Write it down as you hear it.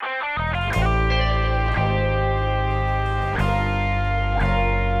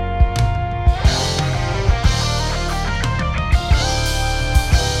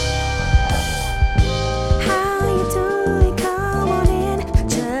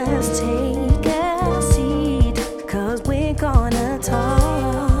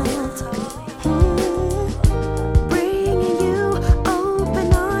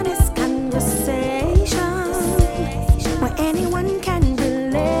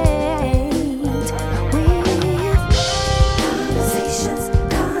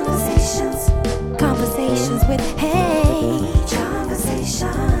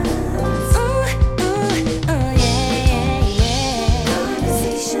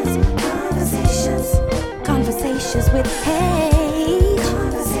with Hey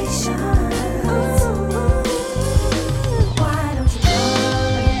Conversation. Why don't you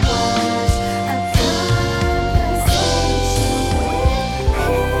come and watch a conversation with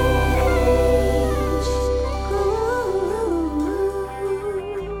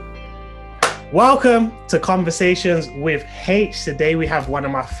H? Welcome to Conversations with H. Today we have one of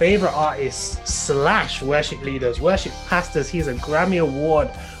my favorite artists / worship leaders, worship pastors. He's a Grammy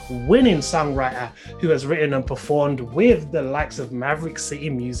Award winning songwriter who has written and performed with the likes of Maverick City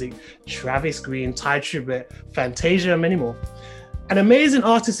Music, Travis Green, Ty Tribbett, Fantasia, and many more. An amazing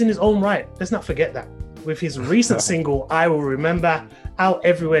artist in his own right. Let's not forget that. With his recent single, I Will Remember, out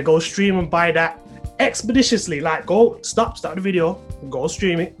everywhere. Go stream and buy that expeditiously. Like, go stop the video, go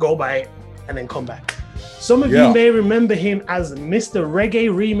stream it, go buy it, and then come back. Some of you may remember him as Mr. Reggae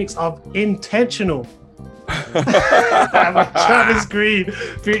remix of Intentional. Travis Green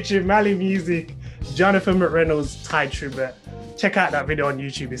featuring Mali Music, Jonathan McReynolds, Ty Tribbett. Check out that video on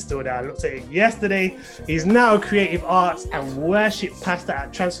YouTube, it's still there. I looked at it yesterday. He's now a creative arts and worship pastor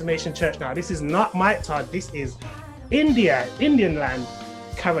at Transformation Church. Now, this is not Mike Todd, this is Indian land,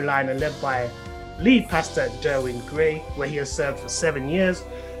 Carolina, led by lead pastor Derwin Gray, where he has served for 7 years.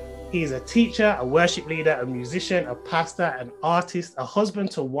 He's a teacher, a worship leader, a musician, a pastor, an artist, a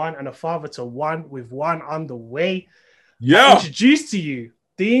husband to one, and a father to one, with one on the way. I introduce to you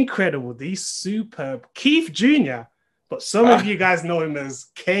the incredible, the superb Keith Jr., but some of you guys know him as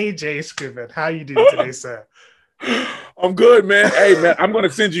KJ Scriven. How you doing today, sir? I'm good, man. Hey, man, I'm gonna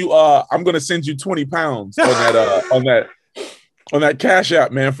send you 20 pounds on that Cash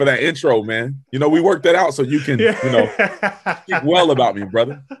App, man, for that intro, man. You know, we worked that out so you can, speak well about me,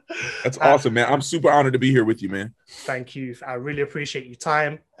 brother. That's awesome, man. I'm super honored to be here with you, man. Thank you. I really appreciate your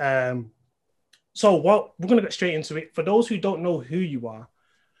time. So we're going to get straight into it. For those who don't know who you are,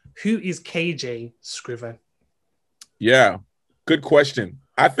 who is KJ Scriven? Yeah, good question.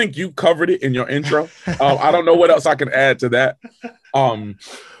 I think you covered it in your intro. I don't know what else I can add to that.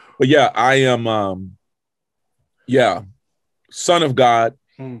 But yeah, I am, son of God,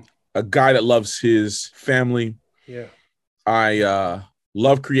 a guy that loves his family. Yeah. I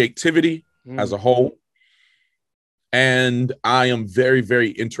love creativity as a whole. And I am very, very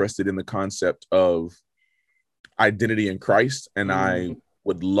interested in the concept of identity in Christ. And I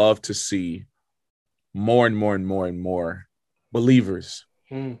would love to see more and more and more and more believers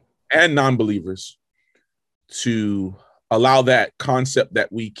and non-believers to allow that concept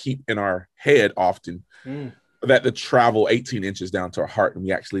that we keep in our head often, that to travel 18 inches down to our heart and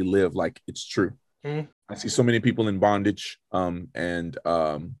we actually live like it's true. I see so many people in bondage, and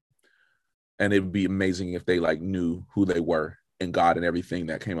it would be amazing if they knew who they were in God and everything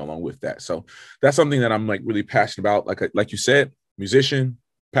that came along with that. So that's something that I'm really passionate about. Like you said, musician,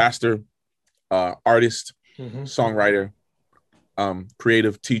 pastor, artist, songwriter,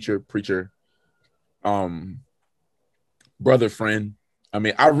 creative, teacher, preacher, brother, friend. I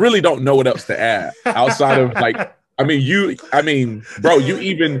mean, I really don't know what else to add outside of bro, you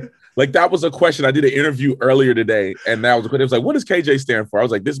even that was a question. I did an interview earlier today, and that was a question. It was what does KJ stand for? I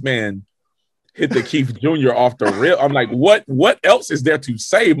was like, this man hit the Keith Jr. off the rip. I'm like, what else is there to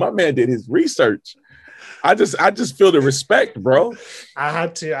say? My man did his research. I just feel the respect, bro. I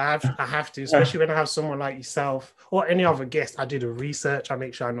have to, especially when I have someone like yourself or any other guest. I do the research. I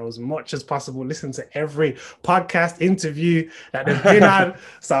make sure I know as much as possible. Listen to every podcast interview that they've been on.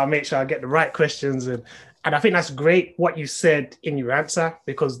 So I make sure I get the right questions. And I think that's great what you said in your answer,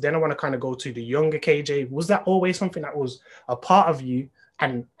 because then I want to kind of go to the younger KJ. Was that always something that was a part of you?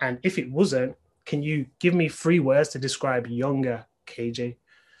 And if it wasn't, can you give me 3 words to describe younger KJ?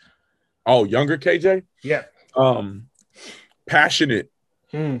 Oh, younger KJ? Yeah. Passionate.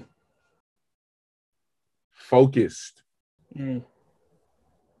 Focused. And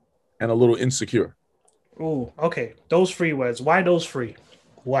a little insecure. Oh, okay. Those 3 words. Why those 3?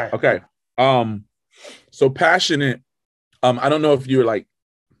 Why? Okay. So passionate. I don't know if you're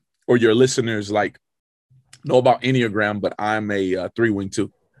or your listeners know about Enneagram, but I'm a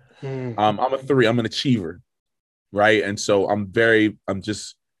 3-wing-2. I'm a 3. I'm an achiever, right? And so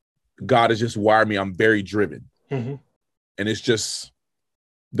God has just wired me. I'm very driven, and that's just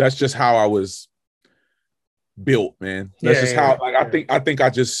how I was built, man. That's how I think I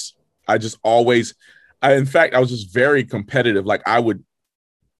just always. In fact, I was just very competitive. I would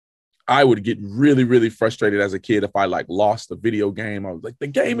get really, really frustrated as a kid if I lost a video game. I was like, the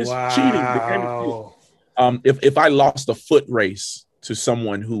game is cheating. The game is cheating. If I lost a foot race to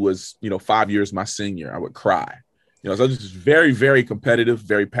someone who was, 5 years my senior, I would cry. So I was just very, very competitive,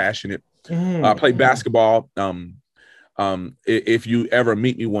 very passionate. I played basketball. If you ever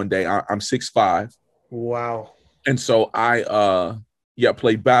meet me one day, I'm 6'5". Wow. And so I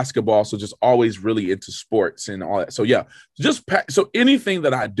played basketball. So just always really into sports and all that. So yeah, so anything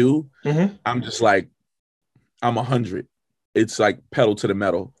that I do, I'm just like, I'm 100. It's like pedal to the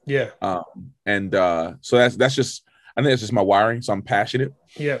metal. Yeah. And so that's just, I think that's just my wiring. So I'm passionate.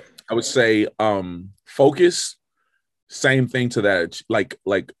 Yeah. I would say focus, same thing to that. Like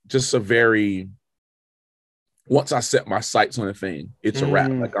just a very, once I set my sights on a thing, it's a wrap.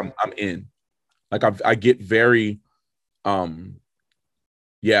 Like I'm in. Like I get very when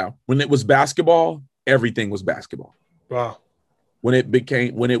it was basketball, everything was basketball. Wow. When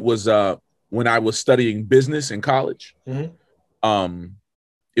I was studying business in college, it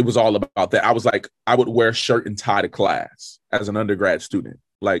was all about that. I was like, I would wear shirt and tie to class as an undergrad student.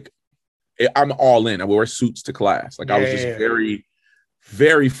 Like I'm all in. I would wear suits to class. Like I was just very,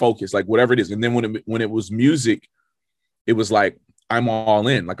 very focused, like whatever it is. And then when it was music, it was like, I'm all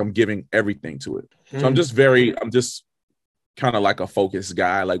in, like I'm giving everything to it. So I'm just kind of like a focused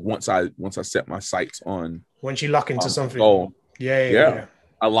guy. Like once I set my sights on, once you lock into something, I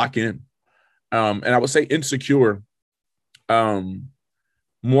lock in. And I would say insecure,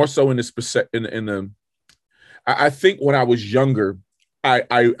 more so in the I think when I was younger,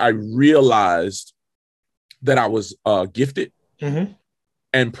 I realized that I was gifted and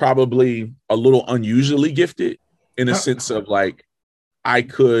probably a little unusually gifted in a sense of like, I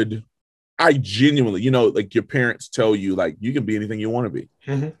genuinely, like your parents tell you, like, you can be anything you want to be.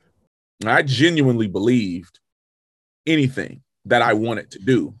 I genuinely believed anything that I wanted to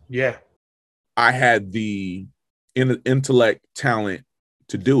do. Yeah. I had the intellect, talent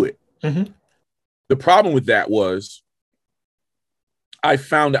to do it. The problem with that was I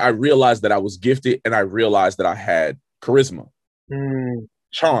realized that I was gifted and I realized that I had charisma,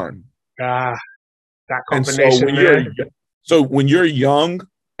 charm. That combination. So when you're young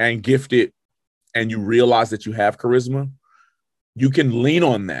and gifted and you realize that you have charisma, you can lean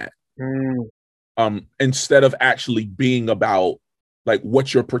on that instead of actually being about like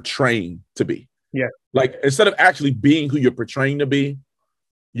what you're portraying to be. Yeah. Like instead of actually being who you're portraying to be,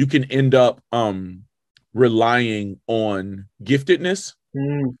 you can end up relying on giftedness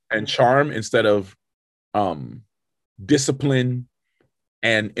and charm instead of discipline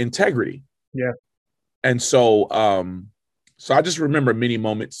and integrity. Yeah. And so I just remember many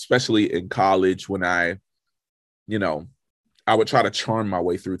moments, especially in college, when I would try to charm my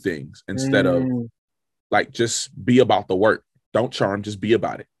way through things instead of like just be about the work. Don't charm, just be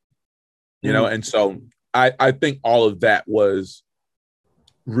about it. And so I think all of that was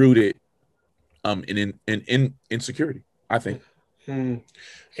rooted in insecurity, I think. And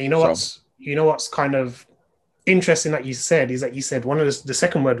what's kind of interesting that you said is that you said one of the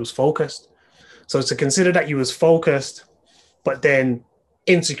second word was focused. So to consider that you was focused, but then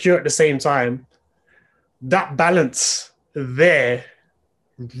insecure at the same time, that balance there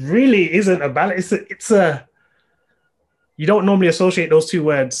really isn't a balance. It's a you don't normally associate those two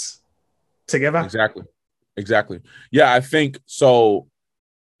words together. Exactly. Yeah, I think so.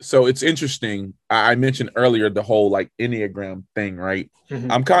 So it's interesting. I mentioned earlier the whole like Enneagram thing, right?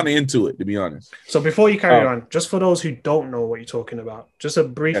 I'm kind of into it, to be honest. So before you carry on, just for those who don't know what you're talking about, just a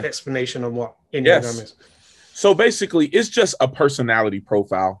brief explanation on what Enneagram is. So basically, it's just a personality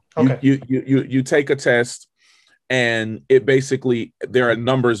profile. Okay. You take a test, and it basically there are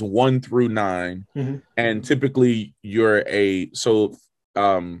numbers 1 through 9, and typically you're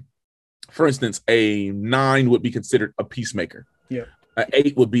for instance, a 9 would be considered a peacemaker. Yeah. An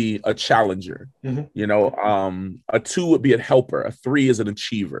 8 would be a challenger. A 2 would be a helper. A 3 is an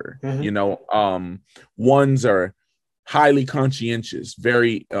achiever. 1s are highly conscientious,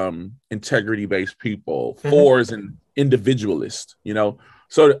 very integrity-based people. 4 is an individualist,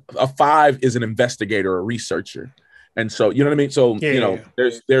 So a 5 is an investigator, a researcher. And so, you know what I mean? So,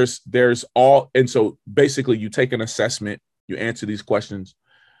 there's all, and so basically you take an assessment, you answer these questions.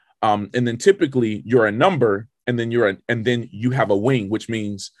 And then typically you're a number, and then you have a wing, which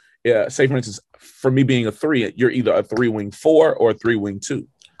means, say for instance, for me being a 3, you're either a 3-wing 4 or a 3-wing 2,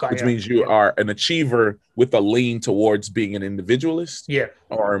 which means you are an achiever with a lean towards being an individualist. Yeah.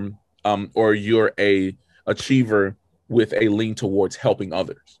 Or you're a achiever with a lean towards helping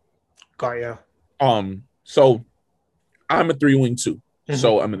others. Got ya. So I'm a 3-wing 2.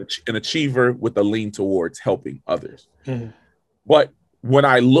 So I'm an achiever with a lean towards helping others. But when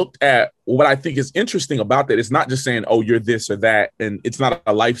I looked at what I think is interesting about that, it's not just saying, oh, you're this or that, and it's not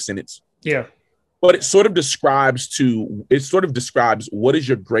a life sentence. Yeah. But it sort of describes what is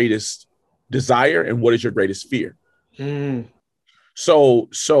your greatest desire and what is your greatest fear. So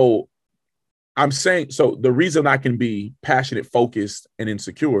I'm saying, so the reason I can be passionate, focused, and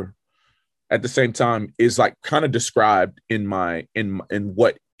insecure at the same time is like kind of described in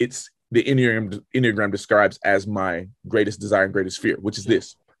what it's the Enneagram describes as my greatest desire and greatest fear, which is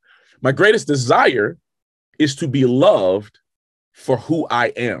this. My greatest desire is to be loved for who I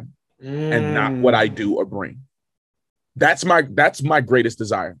am and not what I do or bring. That's my greatest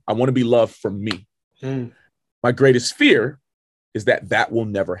desire. I want to be loved for me. My greatest fear is that will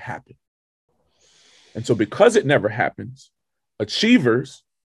never happen. And so because it never happens, achievers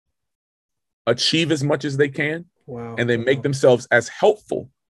achieve as much as they can. Wow. And they make themselves as helpful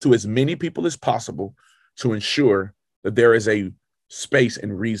to as many people as possible to ensure that there is a space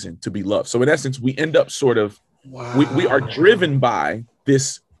and reason to be loved. So in essence, we end up sort of, we are driven by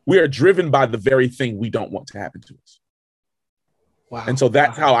this. We are driven by the very thing we don't want to happen to us. Wow. And so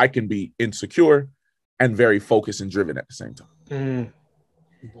that's how I can be insecure and very focused and driven at the same time.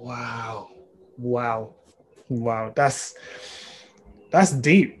 Wow. That's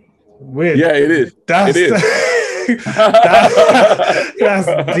deep. Weird. Yeah, it is. It is.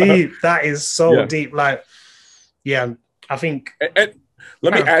 That's deep. That is so deep. Like, yeah, I think. And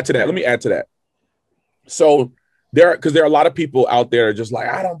let me add to that. So there are a lot of people out there just like,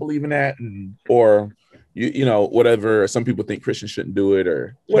 I don't believe in that, or you know, whatever. Some people think Christians shouldn't do it,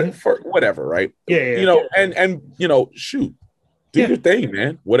 or whatever, right? Yeah. You know, and you know, shoot, do your thing,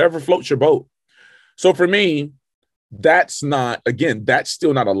 man. Whatever floats your boat. So for me, that's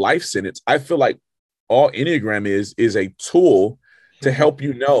still not a life sentence. I feel like all Enneagram is a tool to help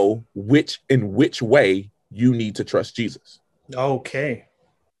you know in which way you need to trust Jesus. Okay.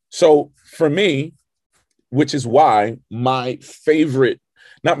 So for me, which is why I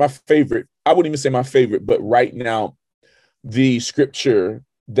wouldn't even say my favorite, but right now, the scripture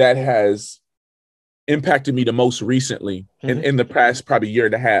that has impacted me the most recently in the past probably year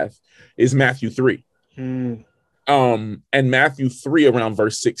and a half is Matthew 3. And Matthew 3 around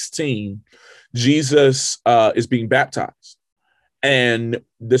verse 16, Jesus is being baptized. And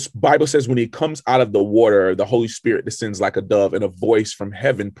this Bible says when he comes out of the water, the Holy Spirit descends like a dove, and a voice from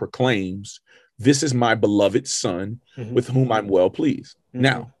heaven proclaims, "This is my beloved son with whom I'm well pleased."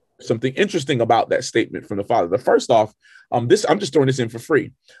 Now, something interesting about that statement from the Father. The first off, I'm just throwing this in for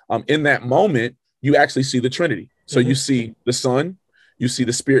free. In that moment, you actually see the Trinity. So you see the Son, you see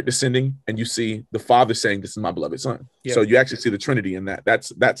the Spirit descending, and you see the Father saying, "This is my beloved son." Yep. So you actually see the Trinity in that.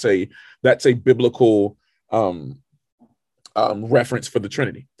 That's a biblical reference for the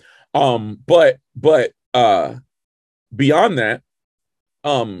Trinity. But beyond that,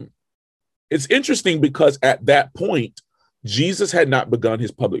 it's interesting because at that point, Jesus had not begun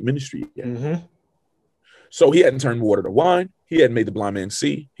his public ministry yet. So he hadn't turned water to wine. He hadn't made the blind man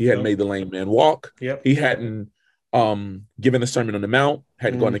see. He hadn't made the lame man walk. He hadn't given the Sermon on the Mount,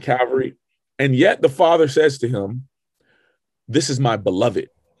 hadn't gone to Calvary. And yet the Father says to him, "This is my beloved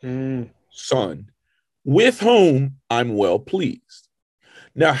son, with whom I'm well pleased."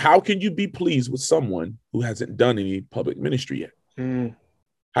 Now, how can you be pleased with someone who hasn't done any public ministry yet?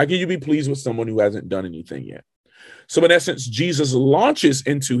 How can you be pleased with someone who hasn't done anything yet? So in essence, Jesus launches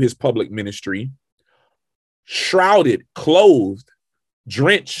into his public ministry, shrouded, clothed,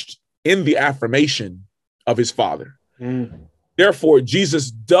 drenched in the affirmation of his Father. Therefore, Jesus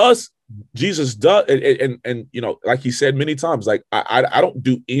does, and you know, like he said many times, like I don't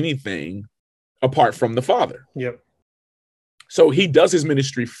do anything apart from the Father. So he does his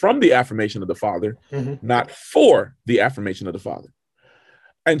ministry from the affirmation of the Father, not for the affirmation of the Father.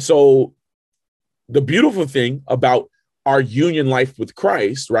 And so the beautiful thing about our union life with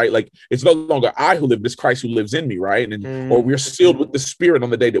Christ, right? Like it's no longer I who live, it's Christ who lives in me, right? And or we're sealed with the Spirit on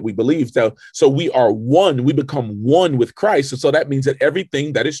the day that we believe. So we are one, we become one with Christ. And so that means that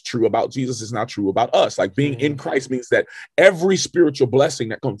everything that is true about Jesus is now true about us. Like being in Christ means that every spiritual blessing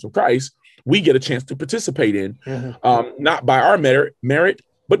that comes from Christ, we get a chance to participate in, not by our merit,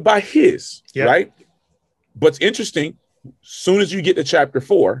 but by his, right? What's interesting, soon as you get to chapter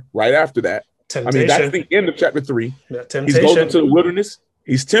 4, right after that, temptation. I mean, that's the end of chapter 3. He goes into the wilderness.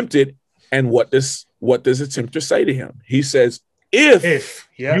 He's tempted. And what does the tempter say to him? He says, if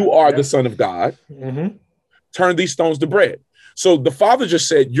you are the Son of God, turn these stones to bread. So the Father just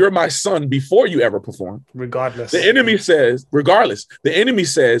said, "You're my son," before you ever perform. Regardless. The enemy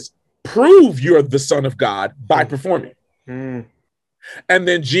says, prove you're the Son of God by performing. And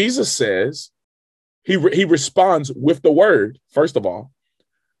then Jesus says, he responds with the word, first of all.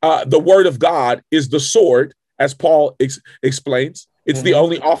 The word of God is the sword, as Paul explains. It's the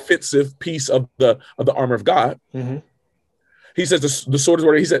only offensive piece of the armor of God. He says the sword is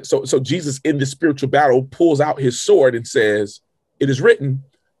word. He said so Jesus in the spiritual battle pulls out his sword and says, "It is written,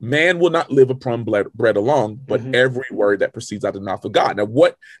 man will not live upon bread alone, but every word that proceeds out of the mouth of God. Now,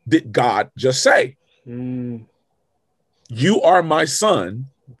 what did God just say? You are my son,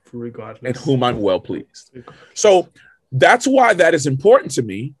 regardless, in whom I'm well pleased. So that's why that is important to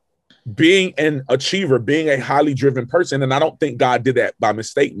me, being an achiever, being a highly driven person. And I don't think God did that by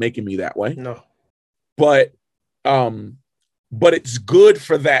mistake, making me that way. No. But it's good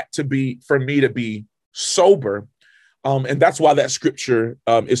for that to be, for me to be sober. And that's why that scripture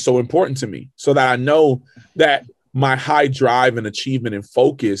is so important to me, so that I know that my high drive and achievement and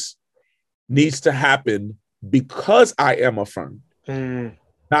focus needs to happen because I am affirmed,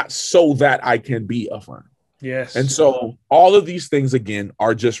 not so that I can be affirmed. Yes. And so all of these things, again,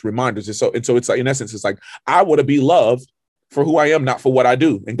 are just reminders. And so it's like, in essence, it's like, I want to be loved for who I am, not for what I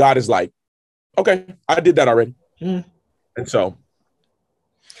do. And God is like, okay, I did that already. And so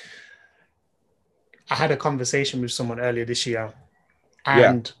I had a conversation with someone earlier this year,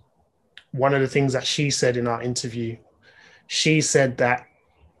 and one of the things that she said in our interview, she said that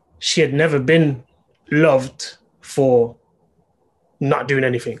she had never been loved for not doing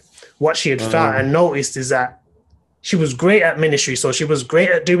anything. What she had felt and noticed is that she was great at ministry. So she was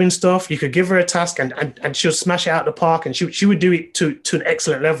great at doing stuff. You could give her a task and she'll smash it out the park, and she would do it to an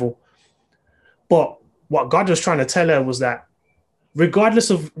excellent level. But what God was trying to tell her was that regardless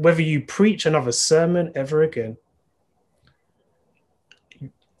of whether you preach another sermon ever again,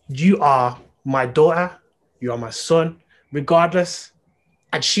 you are my daughter, you are my son, regardless.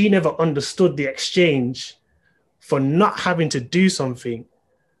 And she never understood the exchange for not having to do something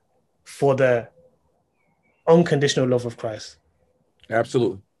for the unconditional love of Christ.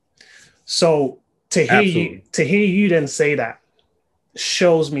 Absolutely. So to hear you then say that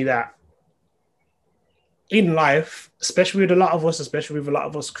shows me that in life, especially with a lot of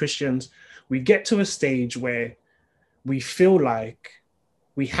us Christians, we get to a stage where we feel like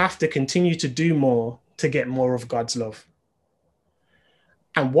we have to continue to do more to get more of God's love.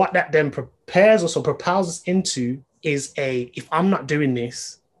 And what that then prepares us or propels us into is if I'm not doing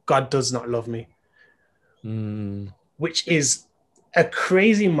this, God does not love me. Which is a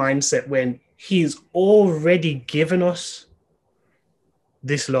crazy mindset when he's already given us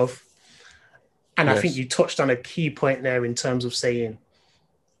this love. And I think you touched on a key point there in terms of saying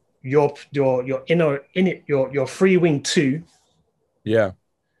your free wing too. Yeah.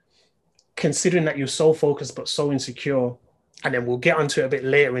 Considering that you're so focused but so insecure. And then we'll get onto it a bit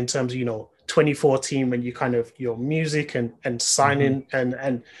later in terms of, 2014 when you kind of your music and signing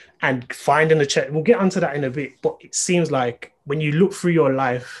and finding a check. We'll get onto that in a bit. But it seems like when you look through your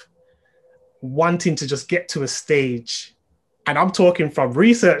life, wanting to just get to a stage, and I'm talking from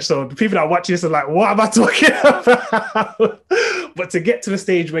research, so the people that watch this are like, what am I talking about? But to get to the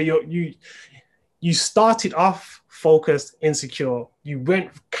stage where you started off focused, insecure, you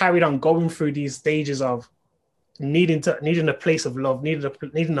carried on going through these stages of needing a place of love,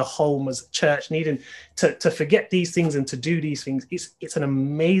 needing a home as a church, needing to forget these things and to do these things. It's an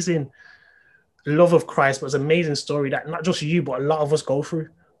amazing love of Christ, but it's an amazing story that not just you, but a lot of us go through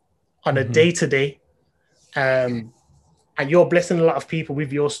on a day-to-day. And you're blessing a lot of people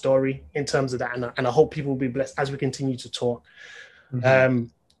with your story in terms of that. And I hope people will be blessed as we continue to talk.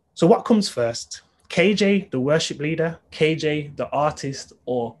 So what comes first? KJ, the worship leader, KJ, the artist,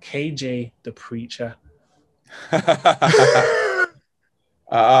 or KJ, the preacher?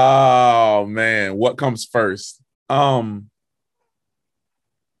 Oh man, what comes first? I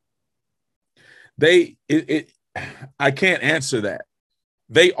can't answer that.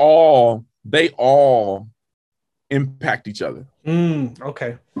 They all impact each other.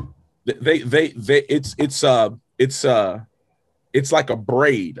 Okay. It's like a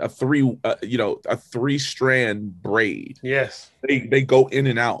braid, a three-strand braid. Yes. They go in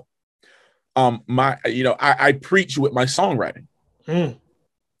and out. I preach with my songwriting.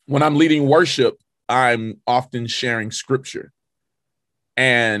 When I'm leading worship, I'm often sharing scripture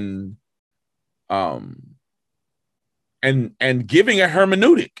and giving a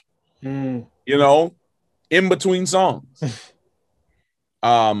hermeneutic, in between songs.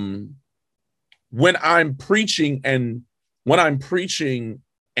 When I'm preaching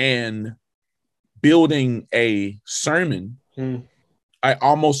and building a sermon, I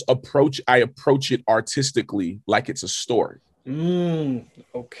approach it artistically, like it's a story.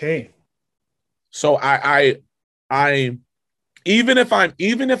 Okay. So I even if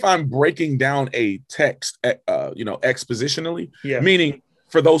I'm breaking down a text, expositionally, meaning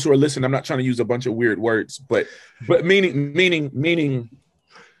for those who are listening, I'm not trying to use a bunch of weird words, but meaning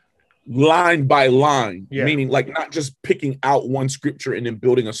line by line, meaning like not just picking out one scripture and then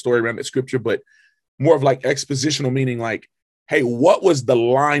building a story around that scripture, but more of like expositional, meaning like, hey, what was the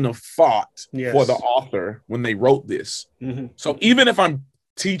line of thought Yes. for the author when they wrote this? Mm-hmm. So even if I'm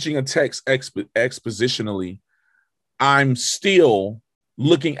teaching a text expositionally, I'm still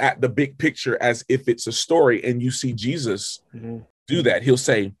looking at the big picture as if it's a story. And you see Jesus do that. He'll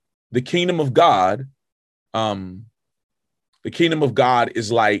say, the kingdom of God is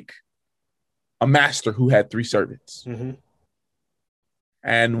like a master who had 3 servants. Mm-hmm.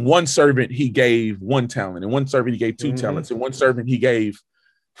 And one servant he gave 1 talent, and one servant he gave 2 talents, and one servant he gave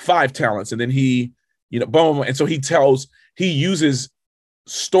 5 talents. And then he, boom. And so he uses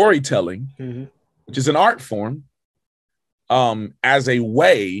storytelling, which is an art form, as a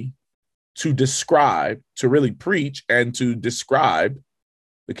way to describe, to really preach and to describe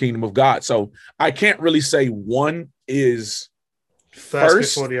the kingdom of God. So I can't really say one is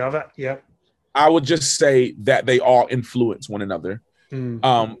first before the other. Yep. I would just say that they all influence one another.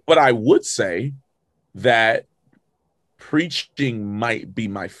 But I would say that preaching might be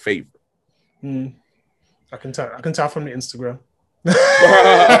my favorite. I can tell from the Instagram.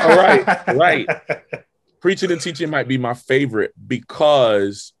 Right. Preaching and teaching might be my favorite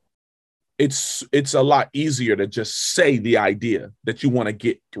because it's a lot easier to just say the idea that you want to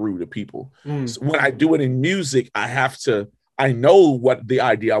get through to people. So when I do it in music, I know what the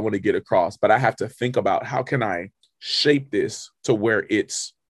idea I want to get across, but I have to think about how can I shape this to where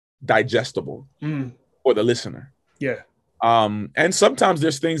it's digestible for the listener. Yeah. And sometimes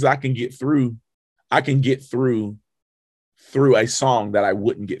there's things I can get through. I can get through a song that I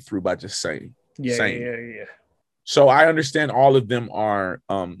wouldn't get through by just saying. Yeah. So I understand all of them are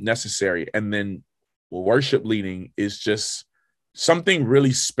necessary. And then worship leading is just something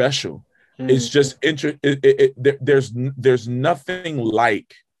really special. It's just there's nothing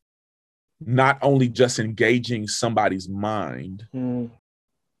like not only just engaging somebody's mind,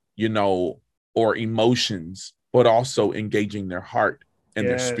 or emotions, but also engaging their heart and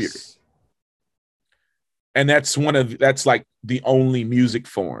their spirit. And that's like the only music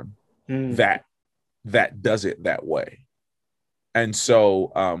form that does it that way. And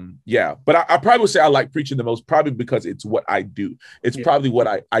so, but I probably would say I like preaching the most, probably because it's what I do. It's probably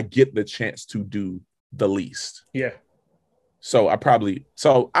what I get the chance to do the least. Yeah. So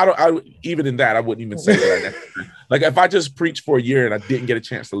even in that, I wouldn't even say that. Like if I just preached for a year and I didn't get a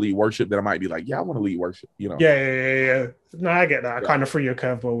chance to lead worship, then I might be like, yeah, I want to lead worship, Yeah. No, I get that. I kind of threw you a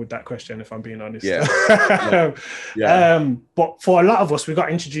curveball with that question, if I'm being honest. Yeah. But for a lot of us, we got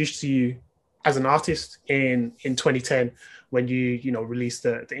introduced to you as an artist in 2010 when you released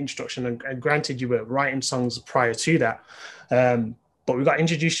the introduction, and granted you were writing songs prior to that, but we got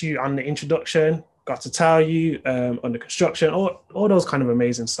introduced to you on the introduction, got to tell you on the construction, all those kind of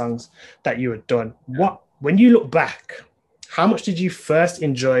amazing songs that you had done. When you look back, how much did you first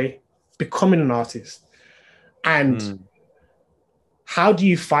enjoy becoming an artist, and how do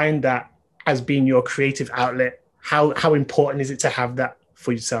you find that as being your creative outlet? How important is it to have that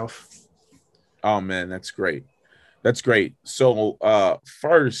for yourself? Oh man, that's great. So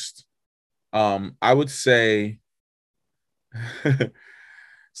first, I would say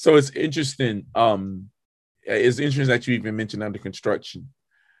so it's interesting. It's interesting that you even mentioned under construction.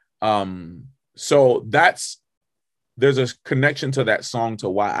 So there's a connection to that song to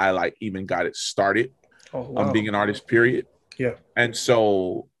why I like even got it started being an artist, period. Yeah. And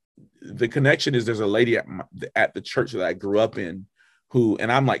so the connection is there's a lady at the church that I grew up in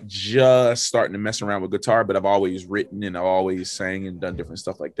and I'm like just starting to mess around with guitar, but I've always written and I've always sang and done different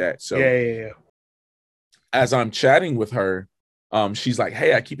stuff like that. So as I'm chatting with her, she's like,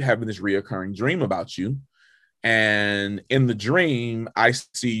 hey, I keep having this reoccurring dream about you. And in the dream, I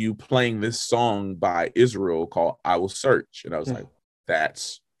see you playing this song by Israel called I Will Search. And I was like,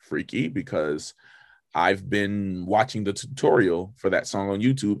 that's freaky because I've been watching the tutorial for that song on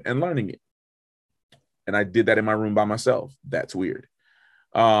YouTube and learning it. And I did that in my room by myself. That's weird.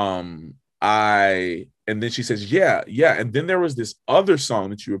 And then she says, yeah. And then there was this other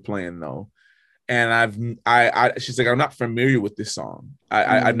song that you were playing though. And she's like, I'm not familiar with this song.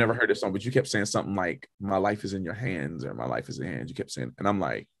 I've never heard this song, but you kept saying something like, my life is in your hands, or my life is in your hands. You kept saying, and I'm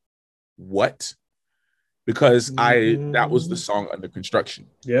like, what? Because that was the song Under Construction.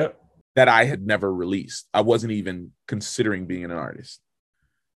 Yeah. That I had never released. I wasn't even considering being an artist.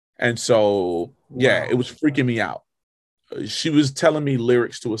 And so, it was freaking me out. She was telling me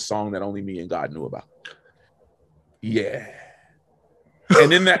lyrics to a song that only me and God knew about. Yeah.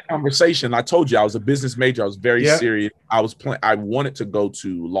 And in that conversation, I told you I was a business major. I was very serious. I wanted to go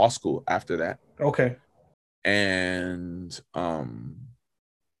to law school after that. Okay. And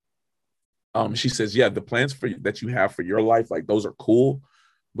she says, yeah, the plans that you have for your life, like those are cool,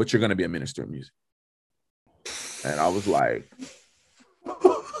 but you're going to be a minister of music. And I was like,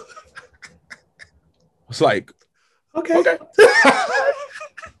 okay.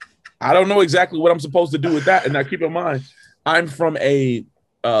 I don't know exactly what I'm supposed to do with that. And now keep in mind, I'm from a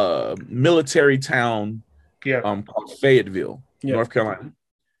military town called Fayetteville, North Carolina.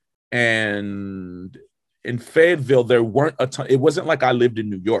 And in Fayetteville, there weren't a ton. It wasn't like I lived in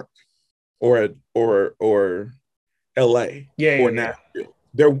New York or LA or Nashville.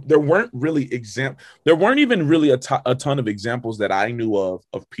 There weren't really there weren't even really a ton of examples that I knew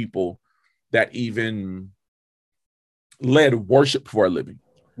of people that even led worship for a living.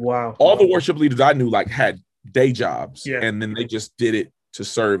 Wow. All the worship leaders I knew like had day jobs and then they just did it to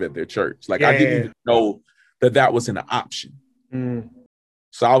serve at their church. Like I didn't even know that was an option.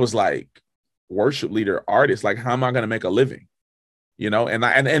 So I was like, worship leader, artist, like how am I going to make a living? You know, and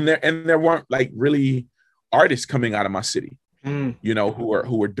there weren't like really artists coming out of my city, you know,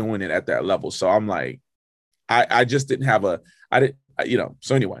 who were doing it at that level. So I'm like, I just didn't have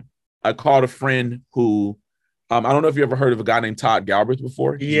so anyway, I called a friend who I don't know if you ever heard of a guy named Todd Galbraith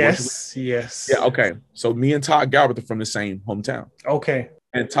before. Yes. Yeah. Okay. So me and Todd Galbraith are from the same hometown. Okay.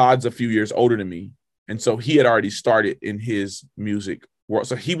 And Todd's a few years older than me. And so he had already started in his music world.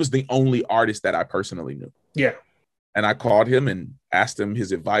 So he was the only artist that I personally knew. Yeah. And I called him and asked him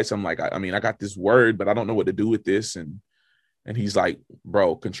his advice. I'm like, I mean, I got this word, but I don't know what to do with this. And he's like,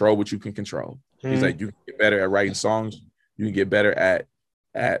 bro, control what you can control. He's like, you can get better at writing songs. You can get better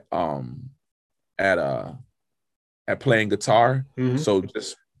at playing guitar. So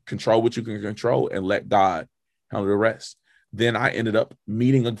just control what you can control and let God handle the rest. Then I ended up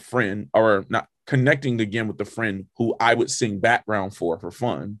meeting a friend, or not connecting again with a friend who I would sing background for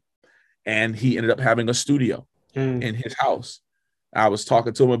fun. And he ended up having a studio in his house. I was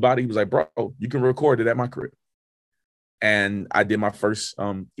talking to him about it. He was like, bro, you can record it at my crib. And I did my first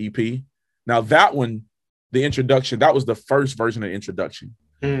EP. Now that one, the introduction, that was the first version of the introduction.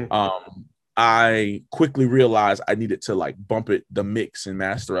 I quickly realized I needed to like bump the mix and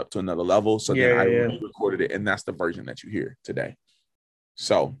master up to another level. So then I recorded it, and that's the version that you hear today.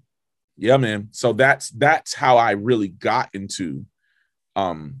 So yeah, man. So that's how I really got into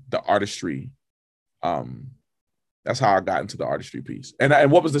the artistry. That's how I got into the artistry piece.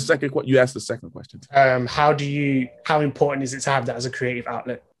 And what was the second question? You asked the second question. How important is it to have that as a creative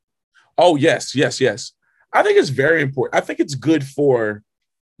outlet? Oh, yes. I think it's very important. I think it's good for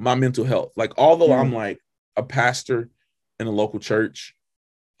my mental health. Like, although I'm like a pastor in a local church,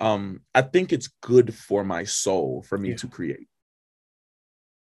 I think it's good for my soul for me to create.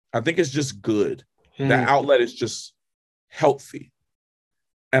 I think it's just good. That outlet is just healthy.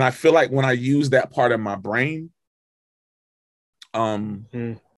 And I feel like when I use that part of my brain,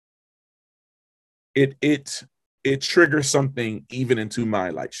 it triggers something even into my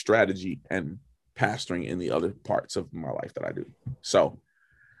like strategy and pastoring in the other parts of my life that I do. So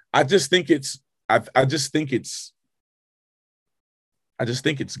I just think it's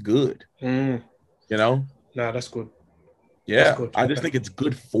good. You know? No, that's good. Yeah, that's good. I just think it's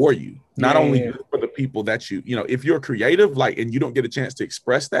good for you. Not only good for the people that you know, if you're creative, like, and you don't get a chance to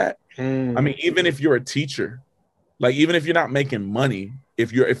express that. I mean, even if you're a teacher, like, even if you're not making money,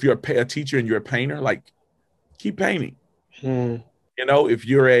 if you're a teacher and you're a painter, like, keep painting. You know, if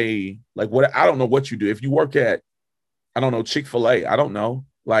you're I don't know what you do. If you work at, I don't know, Chick-fil-A, I don't know,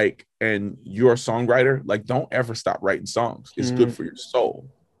 like, and you're a songwriter, like, don't ever stop writing songs. It's good for your soul.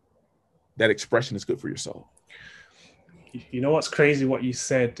 That expression is good for your soul. You know what's crazy what you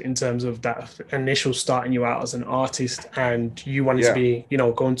said in terms of that initial starting you out as an artist, and you wanted to be, you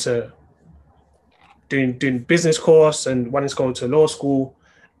know, going to doing business course and wanting to go to law school,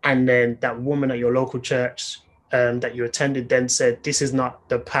 and then that woman at your local church that you attended then said, this is not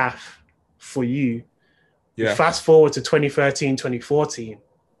the path for you. Yeah. Fast forward to 2013, 2014,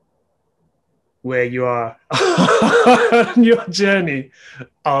 where you are on your journey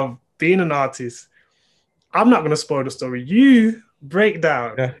of being an artist. I'm not going to spoil the story. You break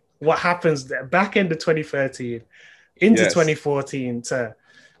down what happens there, back end of 2013 into 2014 to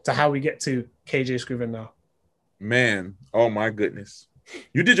how we get to KJ Scriven now. Man, oh my goodness.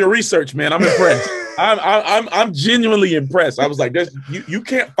 You did your research, man. I'm impressed. I'm genuinely impressed. I was like, you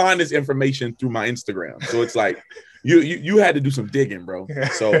can't find this information through my Instagram. So it's like you had to do some digging, bro.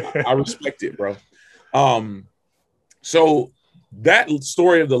 So I respect it, bro. So that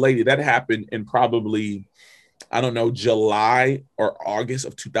story of the lady that happened in probably, I don't know, July or August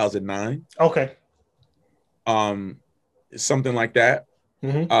of 2009. Okay. Something like that.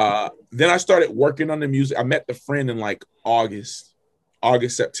 Then I started working on the music. I met the friend in like August,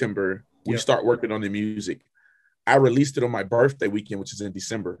 September. We start working on the music. I released it on my birthday weekend, which is in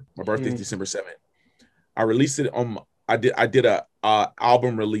December. My birthday is December 7th. I released it on. I did a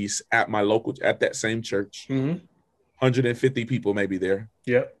album release at my local at that same church. 150 people maybe there.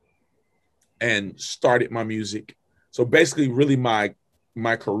 Yep. And started my music. So basically, really my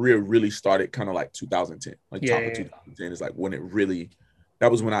career really started kind of like 2010, like top of 2010 is like when it really. That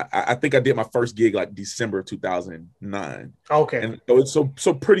was when I think I did my first gig like December of 2009. Okay. And so it's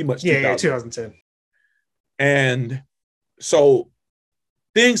so pretty much 2010. And so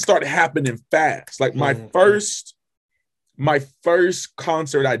things started happening fast. Like my first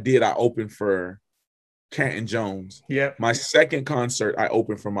concert I did, I opened for Canton Jones. Yeah. My second concert, I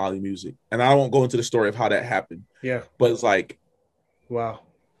opened for Mali Music. And I won't go into the story of how that happened. Yeah. But it's like, wow.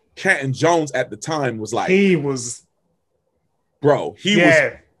 Canton Jones at the time was like, he was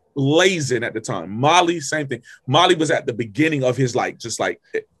blazing at the time. Mali, same thing. Mali was at the beginning of his like, just like,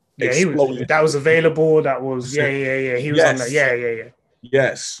 explosion. That was available. That was, He was on that.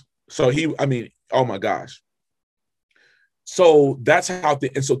 Yes. So oh my gosh. So that's how,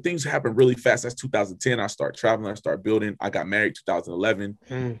 and so things happen really fast. That's 2010. I start traveling. I start building. I got married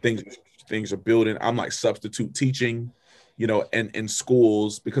 2011. Things are building. I'm like substitute teaching, and in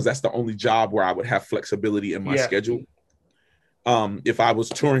schools because that's the only job where I would have flexibility in my schedule. If I was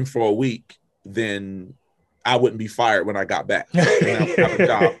touring for a week, then I wouldn't be fired when I got back. I would have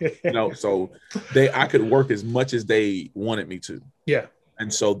a job, so I could work as much as they wanted me to. Yeah.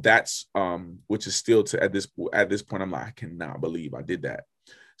 And so that's which is still at this point, I'm like, I cannot believe I did that.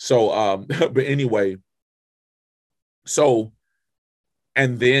 So but anyway,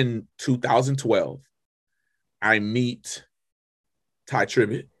 and then 2012, I meet Ty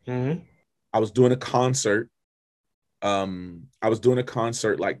Tribbett. I was doing a concert.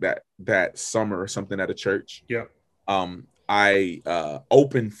 Like that summer or something at a church. Yeah. I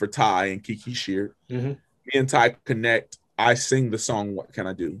opened for Ty and Kiki Sheard. Me and Ty connect. I sing the song "What Can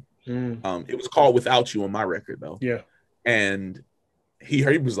I Do." It was called "Without You" on my record though. Yeah. And he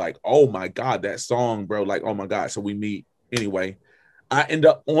was like, "Oh my God, that song, bro! Like, oh my God!" So we meet anyway. I end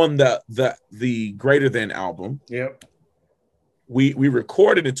up on the Greater Than album. Yep. We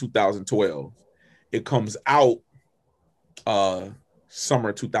recorded in 2012. It comes out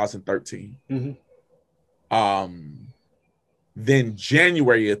summer 2013. Then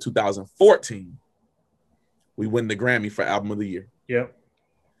January of 2014, we win the Grammy for Album of the Year. Yep.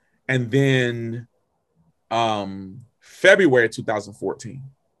 And then February 2014,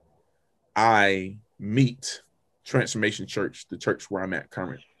 I meet Transformation Church, the church where I'm at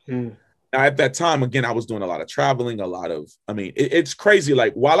currently. Now, at that time, again, I was doing a lot of traveling, it's crazy.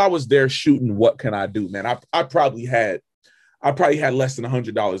 Like while I was there shooting What Can I Do, man, I probably had less than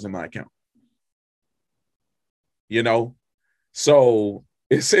 $100 in my account. So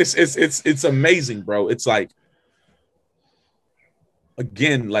it's amazing, bro. It's like,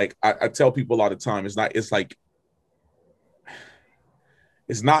 again, like I tell people all the time, it's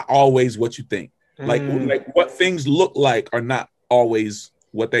not always what you think. Like what things look like are not always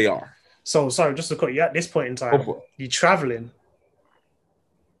what they are. So sorry, just to cut you at this point in time, you're traveling,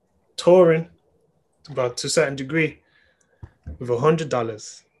 touring, but to a certain degree, with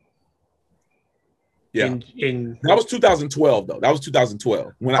 $100. Yeah. That was 2012 though. That was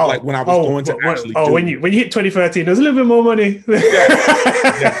 2012 when I was going to actually. When you hit 2013, there's a little bit more money.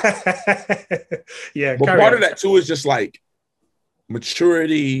 Yeah. But part of that too is just like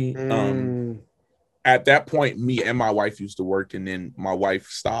maturity. At that point, me and my wife used to work, and then my wife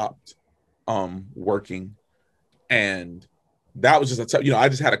stopped working, and that was just I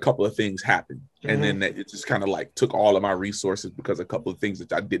just had a couple of things happen, and then it just kind of like took all of my resources because a couple of things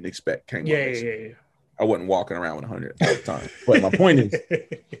that I didn't expect came. Yeah. I wasn't walking around with 100 at the time. But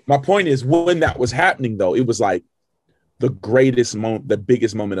my point is when that was happening though, it was like the greatest moment, the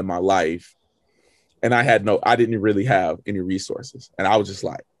biggest moment of my life. And I didn't really have any resources. And I was just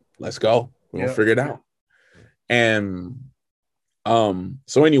like, let's go. We're gonna figure it out. And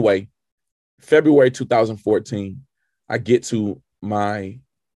so anyway, February 2014, I get to my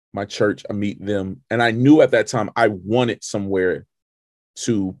church, I meet them. And I knew at that time I wanted somewhere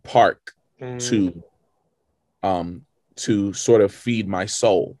to park to sort of feed my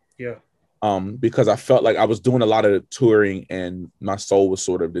soul. Yeah. Because I felt like I was doing a lot of touring and my soul was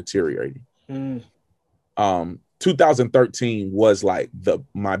sort of deteriorating. 2013 was like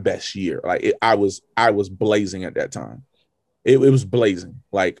my best year. Like I was blazing at that time. It was blazing.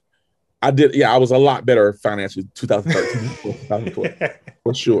 Like I was a lot better financially 2013 2012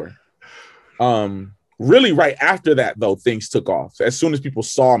 for sure. Really right after that though, things took off. As soon as people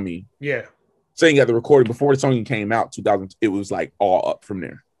saw me singing at the recording before the song even came out, 2000, it was like all up from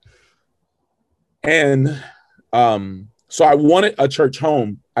there. And so I wanted a church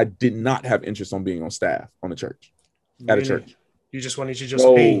home I did not have interest on being on staff on a church at a Really? church. You just wanted to just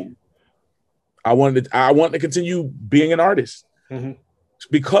So be. I wanted to continue being an artist Mhm.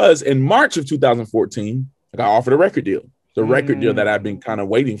 because in March of 2014, I got offered a record deal, the record deal that I've been kind of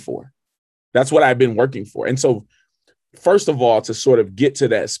waiting for. That's what I've been working for. And so, first of all, to sort of get to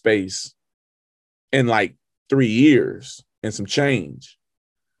that space in like 3 years and some change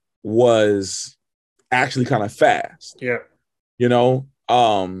was actually kind of fast. Yeah. You know,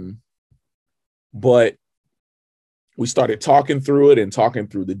 but we started talking through it and talking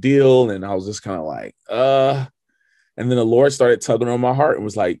through the deal, and I was just kind of like, and then the Lord started tugging on my heart and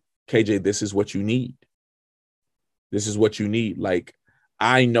was like, KJ, this is what you need. This is what you need. Like,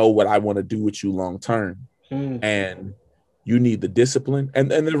 I know what I want to do with you long term, and you need the discipline. And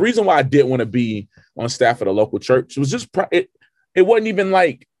the reason why I didn't want to be on staff at a local church was just it wasn't even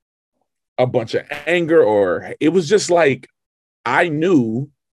like a bunch of anger, or it was just like I knew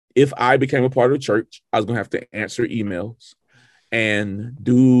if I became a part of the church, I was going to have to answer emails and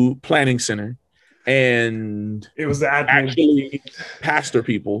do planning center and It was the admin. actually pastor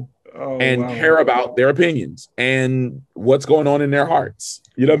people and wow. care about their opinions and what's going on in their hearts.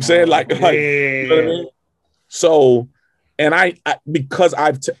 You know what I'm saying? Like, you know what I mean? So, and I because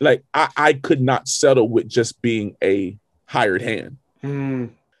I could not settle with just being a hired hand.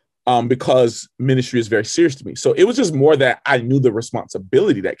 Because ministry is very serious to me. So it was just more that I knew the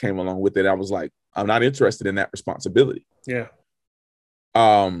responsibility that came along with it. I was like, I'm not interested in that responsibility. Yeah.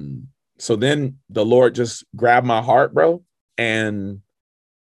 So then the Lord just grabbed my heart, bro. And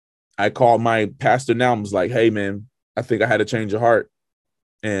I called my pastor now and was like, hey, man, I think I had a change of heart.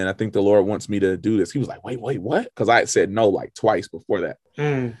 And I think the Lord wants me to do this. He was like, wait, what? Because I had said no like twice before that.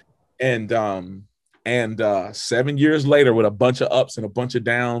 And 7 years later, with a bunch of ups and a bunch of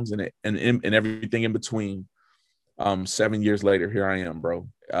downs and everything in between, 7 years later, here I am, bro,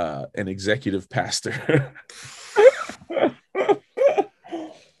 an executive pastor.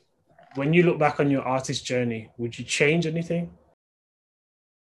 When you look back on your artist journey, would you change anything?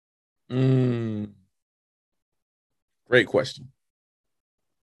 Great question.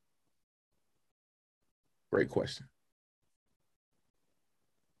 Great question.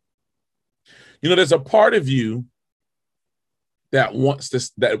 You know, there's a part of you that wants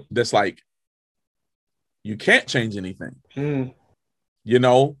this, that's like, you can't change anything. You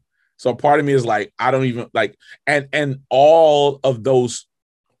know? So part of me is like, I don't even like, and all of those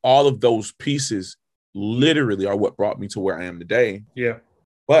pieces literally are what brought me to where I am today. Yeah.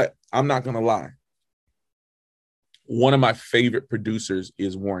 But I'm not gonna lie. One of my favorite producers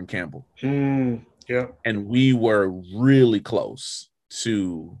is Warren Campbell. Yeah. And we were really close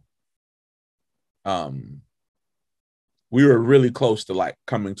to like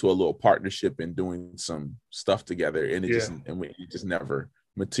coming to a little partnership and doing some stuff together, and it just never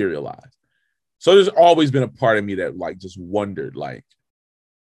materialized. So there's always been a part of me that like just wondered, like,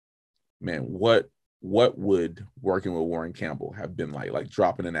 man, what would working with Warren Campbell have been like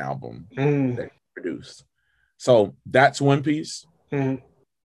dropping an album that he produced? So that's one piece.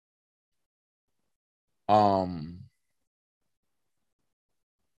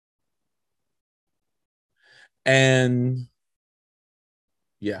 And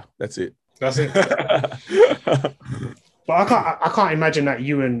yeah, that's it. That's it. But I can't imagine that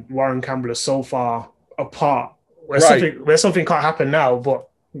you and Warren Campbell are so far apart where something can't happen now. But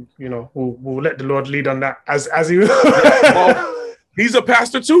you know, we'll let the Lord lead on that as he. Well, he's a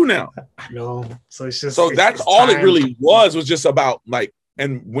pastor too now. I know. So it's just that's all time. It really was just about like,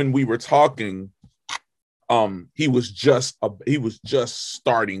 and when we were talking, he was just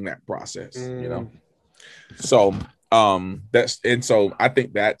starting that process, you know. So so I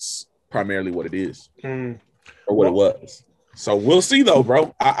think that's primarily what it is, or what it was. So we'll see though,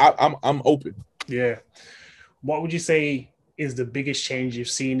 bro. I'm open. Yeah. What would you say is the biggest change you've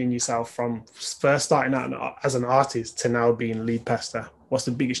seen in yourself from first starting out as an artist to now being lead pastor? What's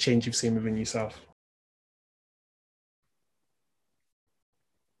the biggest change you've seen within yourself?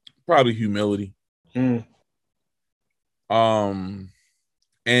 Probably humility.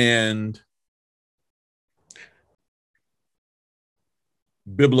 And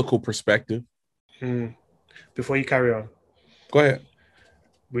biblical perspective. Before you carry on, go ahead.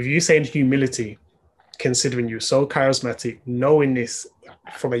 With you saying humility, considering you're so charismatic, knowing this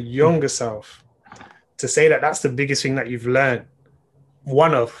from a younger self, to say that that's the biggest thing that you've learned,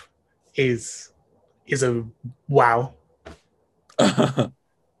 one of is a wow.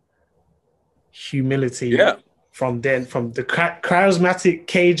 Humility. Yeah. From the charismatic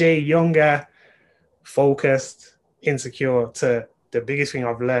KJ, younger, focused, insecure, to the biggest thing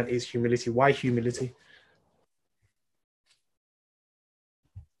I've learned is humility. Why humility?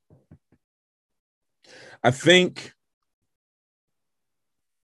 I think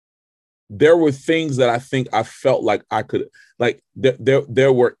there were things that I think I felt like I could, like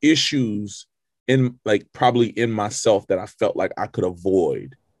there were issues in, like, probably in myself that I felt like I could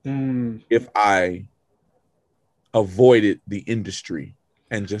avoid if I avoided the industry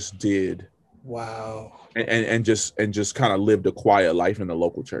and just did Wow. and just kind of lived a quiet life in the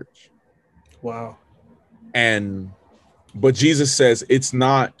local church. Wow. But Jesus says it's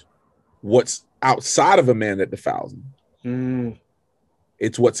not what's outside of a man that defiles him.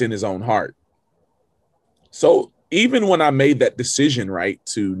 It's what's in his own heart. So even when I made that decision, right,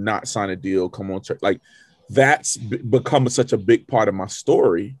 to not sign a deal, come on church, like that's become such a big part of my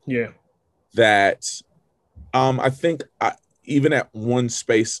story. Yeah. That I think even at one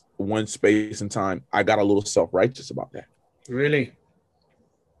space in time, I got a little self-righteous about that. Really?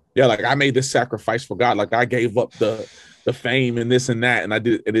 Yeah, like I made this sacrifice for God. Like I gave up the fame and this and that, and I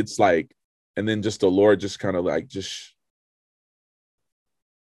did, and it's like, and then just the Lord just kind of like just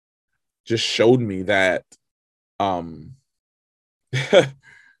showed me that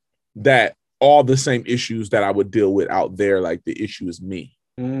that all the same issues that I would deal with out there, like the issue is me.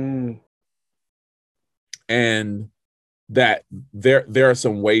 And that there are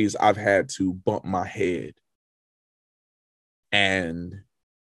some ways I've had to bump my head and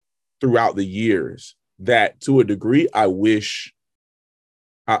throughout the years that to a degree I wish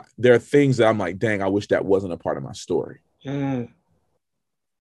there are things that I'm like, dang, I wish that wasn't a part of my story. And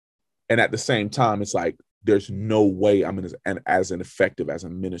at the same time, it's like, there's no way I'm as effective as a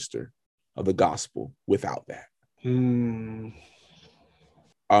minister of the gospel without that.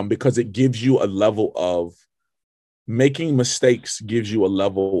 Because it gives you a level of making mistakes, gives you a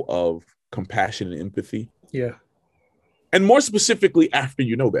level of compassion and empathy. Yeah. And more specifically, after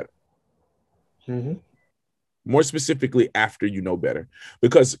you know better. More specifically, after you know better.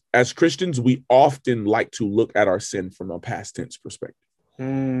 Because as Christians, we often like to look at our sin from a past tense perspective.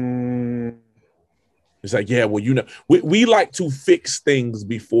 It's like, yeah, well, you know, we like to fix things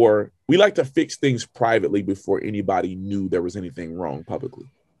privately before anybody knew there was anything wrong publicly.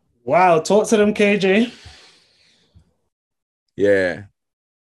 Wow. Talk to them, KJ. Yeah.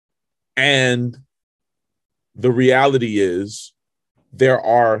 And the reality is there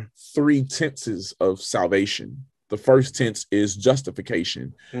are 3 tenses of salvation. The first tense is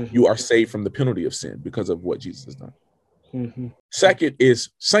justification. You are saved from the penalty of sin because of what Jesus has done. Second is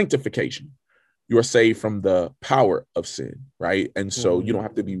sanctification. You are saved from the power of sin, right? And so you don't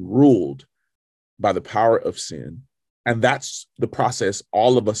have to be ruled by the power of sin. And that's the process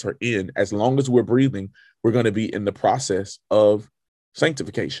all of us are in. As long as we're breathing, we're going to be in the process of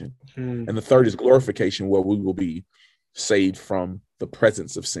sanctification. And the third is glorification, where we will be saved from the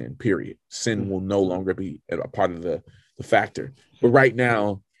presence of sin, period. Sin will no longer be a part of the factor. But right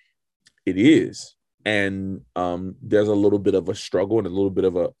now, it is. And there's a little bit of a struggle and a little bit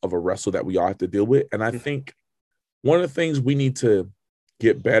of a wrestle that we all have to deal with. And I think one of the things we need to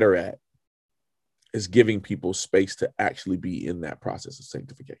get better at is giving people space to actually be in that process of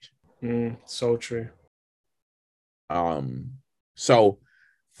sanctification. So true. So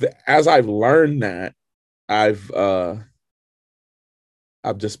as I've learned that, I've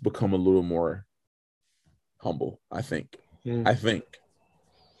just become a little more humble, I think.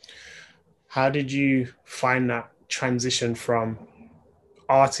 How did you find that transition from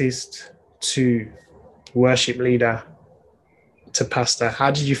artist to worship leader to pastor?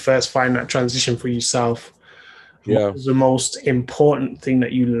 How did you first find that transition for yourself? Yeah. What was the most important thing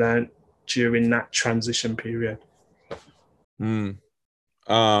that you learned during that transition period? That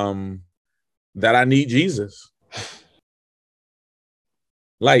I need Jesus.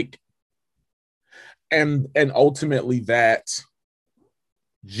 Like, and ultimately that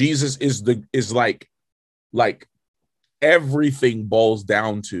Jesus is like everything boils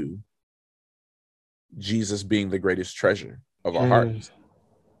down to Jesus being the greatest treasure of our hearts.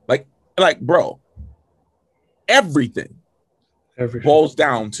 Like, bro, everything boils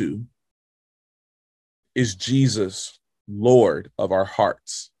down to is Jesus Lord of our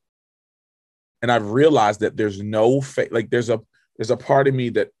hearts. And I've realized that there's no like there's a part of me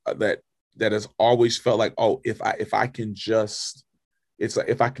that has always felt like, oh, if I can just, it's like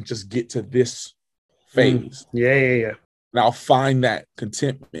if I can just get to this phase, yeah, and I'll find that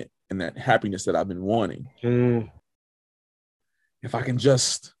contentment and that happiness that I've been wanting. If I can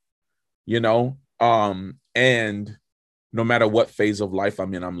just, and no matter what phase of life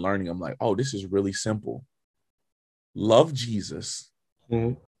I'm in, I'm learning. I'm like, oh, this is really simple. Love Jesus,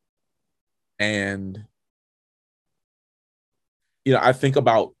 and I think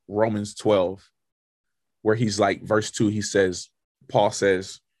about Romans 12, where he's like, verse 2, Paul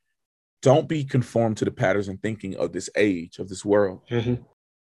says, don't be conformed to the patterns and thinking of this age, of this world,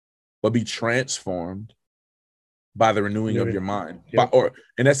 but be transformed by the renewing of your mind. Or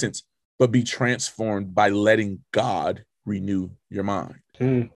in essence, but be transformed by letting God renew your mind.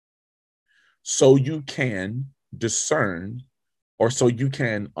 So you can discern, or so you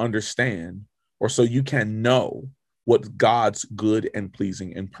can understand, or so you can know what God's good and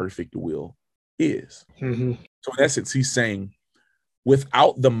pleasing and perfect will is. So in essence, he's saying,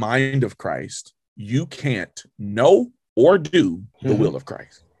 without the mind of Christ, you can't know or do the will of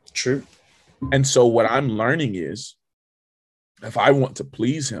Christ. True. And so what I'm learning is, if I want to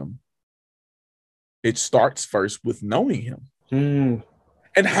please him, it starts first with knowing him.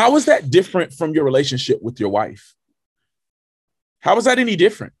 And how is that different from your relationship with your wife? How is that any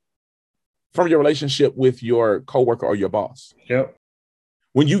different from your relationship with your coworker or your boss? Yep.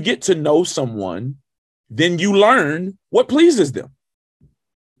 When you get to know someone, then you learn what pleases them.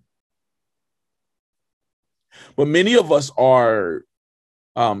 But many of us are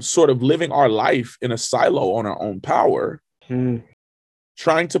sort of living our life in a silo on our own power,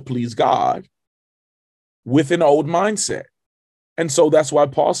 trying to please God with an old mindset. And so that's why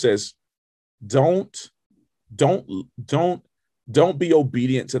Paul says, don't be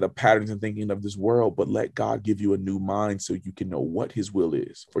obedient to the patterns and thinking of this world, but let God give you a new mind so you can know what his will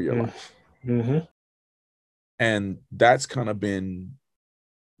is for your life. And that's kind of been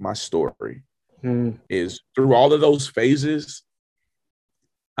my story, is through all of those phases,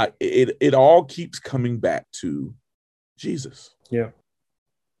 it all keeps coming back to Jesus.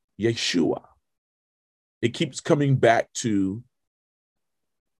 Yeshua. It keeps coming back to,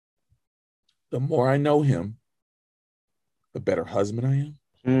 the more I know him, the better husband I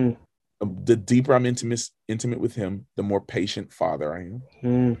am. The deeper I'm intimate with him, the more patient father I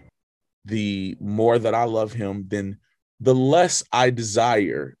am. The more that I love him, then the less I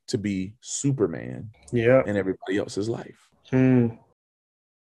desire to be Superman in everybody else's life. And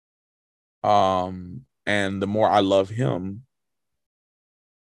the more I love him,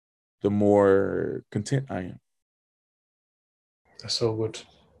 the more content I am. That's so good.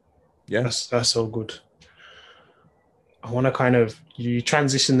 Yeah. That's so good. I want to you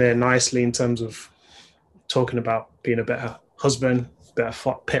transition there nicely in terms of talking about being a better husband,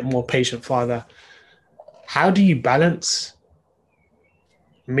 more patient father. How do you balance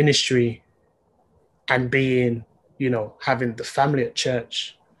ministry and being, having the family at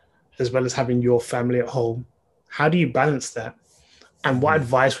church as well as having your family at home? How do you balance that? And what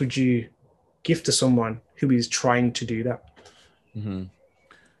advice would you give to someone who is trying to do that?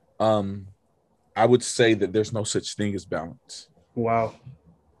 I would say that there's no such thing as balance. Wow.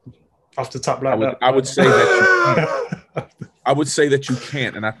 Off the top like that. I would say that you can't. I would say that you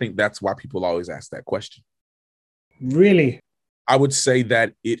can't. And I think that's why people always ask that question. Really? I would say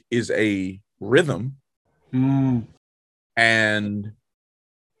that it is a rhythm. And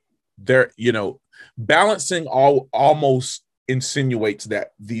there, balancing almost insinuates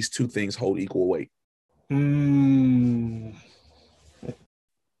that these two things hold equal weight.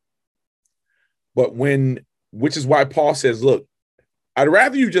 But which is why Paul says, look, I'd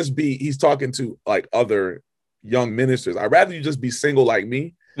rather you just he's talking to like other young ministers. I'd rather you just be single like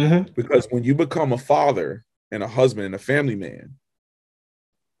me, because when you become a father and a husband and a family man,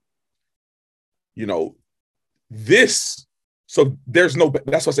 so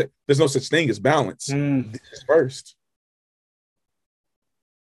that's what I said. There's no such thing as balance. This is first.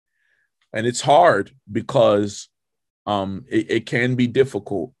 And it's hard because it can be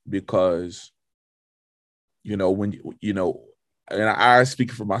difficult because, and I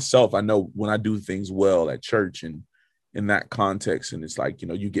speak for myself, I know when I do things well at church and in that context, and it's like,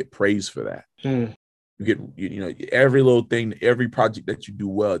 you get praise for that. You get, every little thing, every project that you do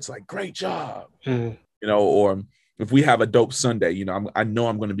well, it's like, great job, or if we have a dope Sunday, I know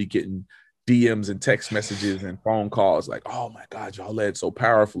I'm going to be getting DMs and text messages and phone calls like, oh my God, y'all led so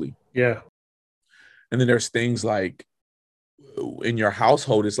powerfully. Yeah. And then there's things like in your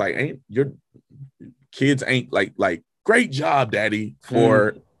household, it's like, your kids ain't like, great job, daddy,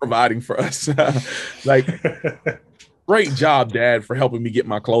 for providing for us. Like, great job, dad, for helping me get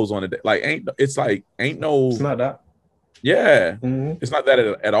my clothes on today. Like, it's not that. Yeah. It's not that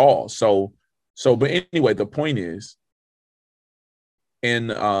at all. So, but anyway, the point is,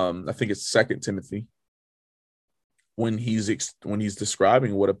 in I think it's 2 Timothy, when he's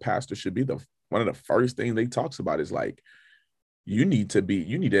describing what a pastor should be, one of the first things they talks about is like, you need to be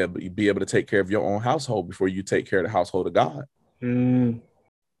able to take care of your own household before you take care of the household of God. And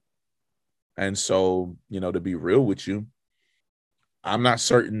so, to be real with you, I'm not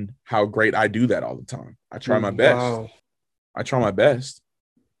certain how great I do that all the time. I try my best. Wow. I try my best.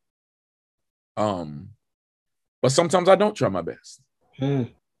 But sometimes I don't try my best.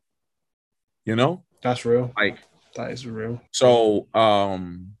 Mm, You know, that's real. like That is real. so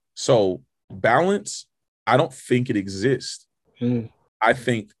balance. I don't think it exists. Mm, I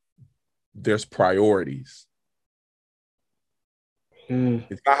think there's priorities. mm.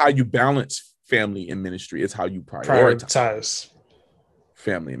 It's not how you balance family and ministry. It's how you prioritize Prioritize.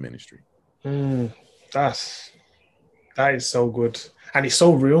 family and ministry. Mm, that is so good, and it's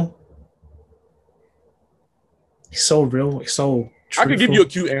so real. It's so real. It's so truthful. I could give you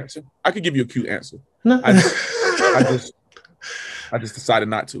a cute answer. No. I just decided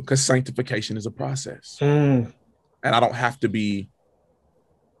not to, because sanctification is a process. Mm, And I don't have to be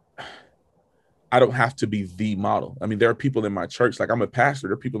the model. I mean, there are people in my church, like I'm a pastor,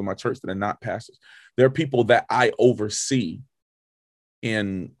 there are people in my church that are not pastors. There are people that I oversee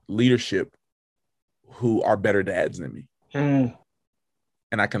in leadership who are better dads than me. mm,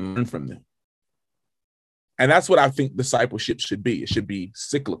 And I can learn from them. And that's what I think discipleship should be. It should be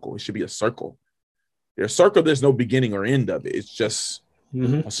cyclical. It should be a circle. There's a circle, there's no beginning or end of it. It's just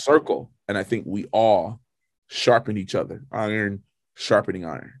a circle. And I think we all sharpen each other, iron sharpening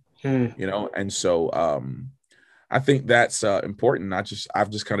iron, you know? And so I think that's important. I've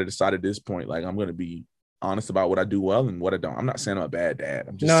just kind of decided at this point, like, I'm going to be honest about what I do well and what I don't. I'm not saying I'm a bad dad.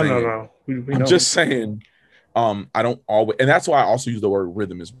 I'm just saying, no. I'm just saying, I don't always, and that's why I also use the word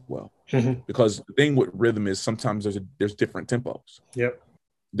rhythm as well, because the thing with rhythm is sometimes there's different tempos. Yep.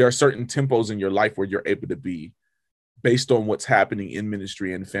 There are certain tempos in your life where you're able to be, based on what's happening in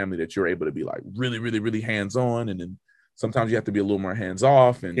ministry and family, that you're able to be like really, really, really hands-on. And then sometimes you have to be a little more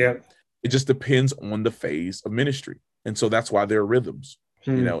hands-off. And it just depends on the phase of ministry. And so that's why there are rhythms,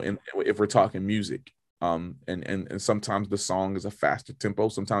 you know, and if we're talking music, and sometimes the song is a faster tempo.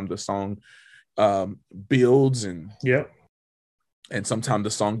 Sometimes the song builds and sometimes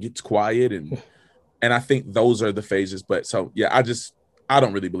the song gets quiet. And I think those are the phases. But so, yeah, I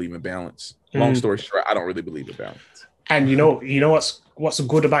don't really believe in balance. Long story short, I don't really believe in balance. And you know what's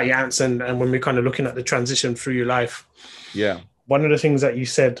good about your answer, and when we're kind of looking at the transition through your life. Yeah. One of the things that you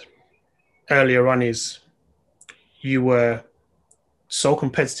said earlier on is you were so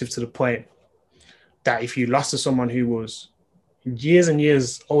competitive to the point that if you lost to someone who was years and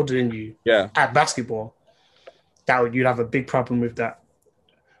years older than you at basketball, you'd have a big problem with that.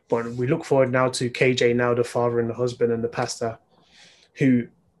 But we look forward now to KJ, now the father and the husband and the pastor, who,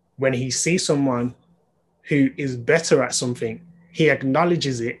 when he sees someone who is better at something, he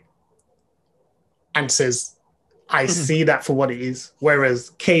acknowledges it and says, I see that for what it is.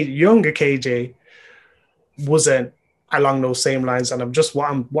 Whereas younger KJ wasn't along those same lines. And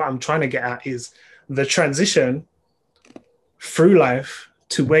what I'm trying to get at is the transition through life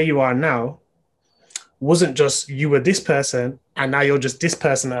to where you are now wasn't just you were this person and now you're just this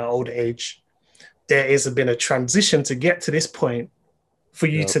person at an older age. There has been a transition to get to this point for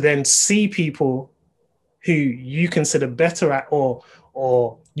you to then see people who you consider better at, or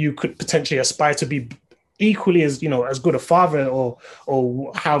you could potentially aspire to be equally as, as good a father, or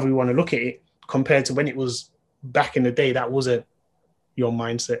however you want to look at it, compared to when it was back in the day. That wasn't your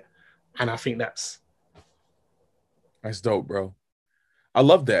mindset. And I think that's dope, bro. I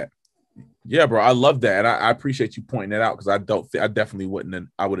love that. Yeah, bro, I love that. And I appreciate you pointing that out, because I definitely wouldn't,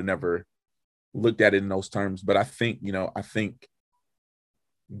 I would have never looked at it in those terms. But I think, I think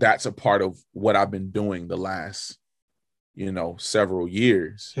that's a part of what I've been doing the last, several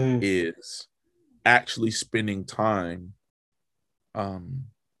years, is actually spending time.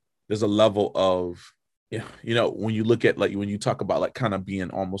 There's a level of, when you look at, like, when you talk about like kind of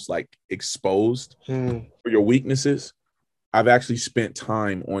being almost like exposed for your weaknesses, I've actually spent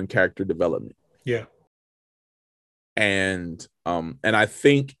time on character development. Yeah. And I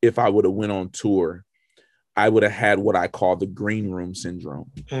think if I would have went on tour, I would have had what I call the green room syndrome,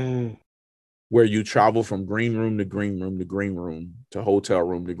 where you travel from green room to green room to green room to hotel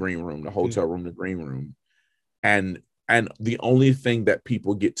room to green room to hotel room to green room. And the only thing that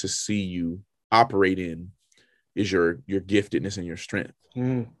people get to see you operate in is your giftedness and your strength.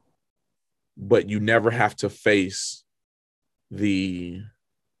 But you never have to face your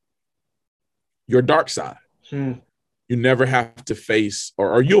dark side. You never have to face,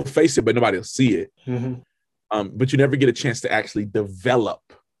 or you'll face it, but nobody will see it. But you never get a chance to actually develop,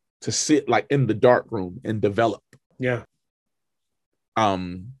 to sit like in the dark room and develop. Yeah.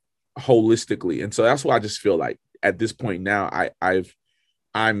 Holistically. And so that's why I just feel like at this point now,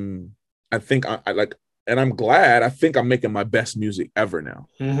 I'm glad. I think I'm making my best music ever now.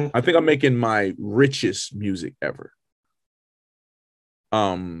 I think I'm making my richest music ever.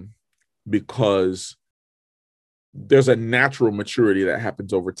 Because there's a natural maturity that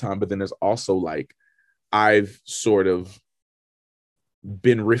happens over time, but then there's also like I've sort of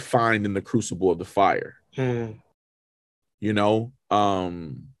been refined in the crucible of the fire. You know,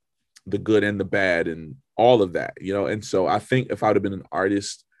 the good and the bad and all of that, you know. And so I think if I would have been an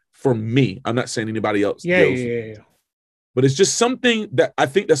artist, for me, I'm not saying anybody else Yeah. but it's just something that I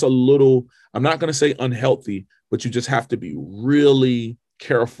think that's a little, I'm not going to say unhealthy, but you just have to be really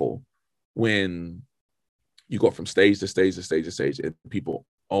careful when you go from stage to stage to stage to stage, and people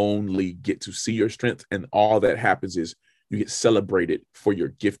only get to see your strength, and all that happens is you get celebrated for your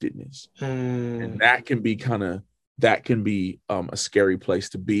giftedness. And that can be a scary place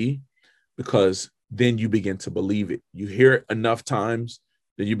to be, because then you begin to believe it. You hear it enough times,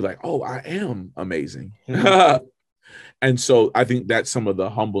 then you be like, oh, I am amazing. And so I think that's some of the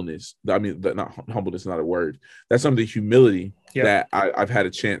humbleness. I mean, not humbleness, not a word. That's some of the humility that I've had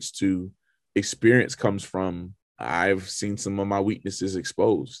a chance to experience comes from, I've seen some of my weaknesses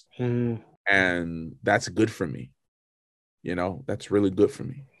exposed. And that's good for me. You know, that's really good for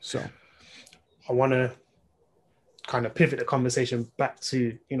me. So I want to kind of pivot the conversation back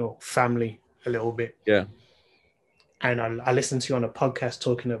to, you know, family a little bit. Yeah. And I listened to you on a podcast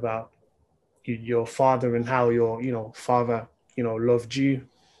talking about your father and how your, you know, father, you know, loved you.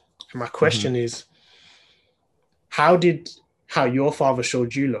 And my question is, how your father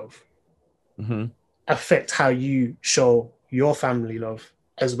showed you love affect how you show your family love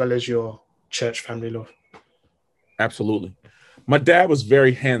as well as your church family love? Absolutely. My dad was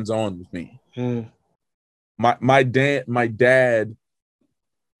very hands-on with me. My dad,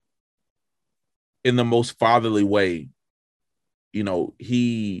 in the most fatherly way, you know,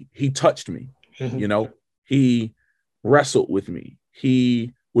 he touched me. You know, he wrestled with me.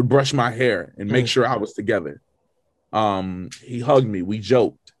 He would brush my hair and make sure I was together. He hugged me. We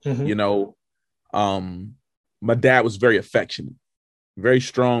joked. You know, my dad was very affectionate, very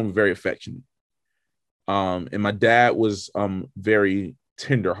strong, very affectionate. And my dad was very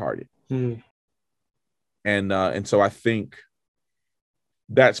tenderhearted. And so I think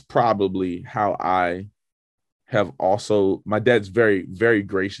that's probably how I have also, my dad's very, very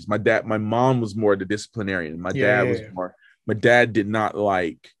gracious. My mom was more the disciplinarian. My dad didn't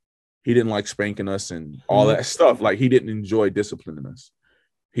like spanking us and all that stuff. Like, he didn't enjoy disciplining us.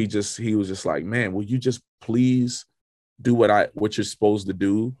 He was just like, man, will you just please do what you're supposed to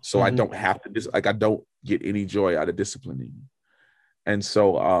do, so I don't have to I don't get any joy out of disciplining you. And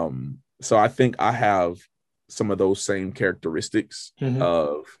so I think I have some of those same characteristics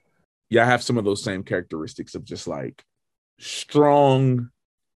I have some of those same characteristics of just like strong,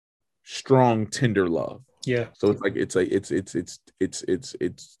 tender love. Yeah. So it's like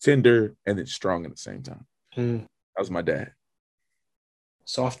it's tender and it's strong at the same time. That was my dad.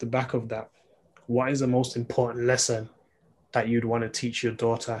 So off the back of that, what is the most important lesson that you'd want to teach your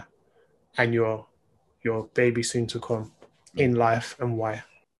daughter and your baby soon to come in life, and why?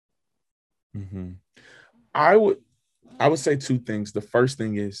 I would say two things. The first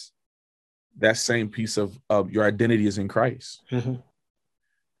thing is that same piece of your identity is in Christ. And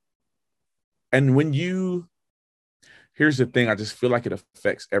here's the thing, I just feel like it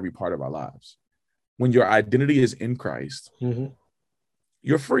affects every part of our lives. When your identity is in Christ,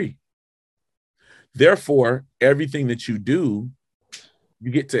 you're free. Therefore, everything that you do,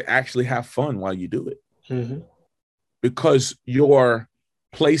 you get to actually have fun while you do it. Because you're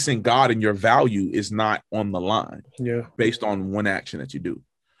placing God and your value is not on the line based on one action that you do.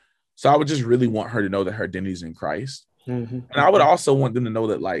 So I would just really want her to know that her identity is in Christ. And I would also want them to know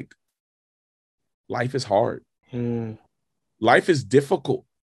that, like, life is hard. Life is difficult.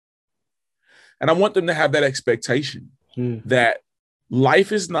 And I want them to have that expectation that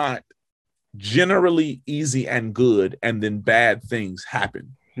life is not generally easy and good, and then bad things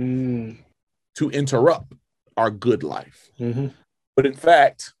happen to interrupt our good life. But in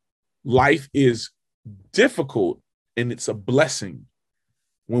fact, life is difficult, and it's a blessing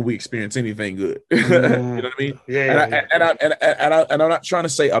when we experience anything good. You know what I mean? And I'm not trying to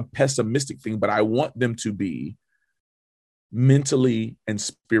say a pessimistic thing, but I want them to be mentally and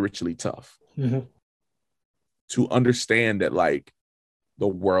spiritually tough to understand that, like, the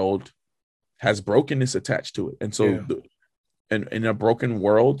world has brokenness attached to it. And so in a broken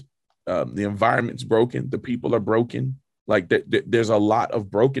world, the environment's broken, the people are broken, like there's a lot of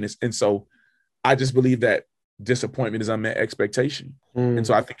brokenness. And so I just believe that disappointment is unmet expectation. And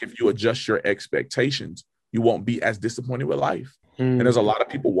so I think if you adjust your expectations, you won't be as disappointed with life. And there's a lot of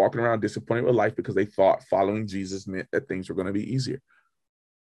people walking around disappointed with life because they thought following Jesus meant that things were going to be easier.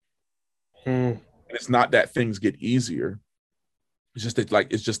 And it's not that things get easier. It's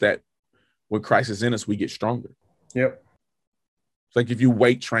just that when Christ is in us, we get stronger. Yep. It's like if you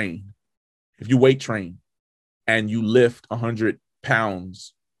weight train and you lift 100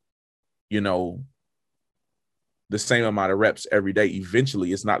 pounds, you know, the same amount of reps every day,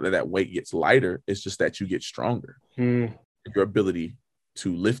 eventually it's not that that weight gets lighter. It's just that you get stronger. Your ability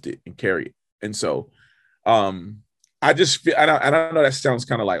to lift it and carry it. And so I just feel, I don't know, that sounds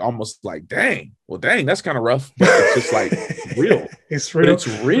kind of like almost like, dang, that's kind of rough. But it's just like real. It's real. But it's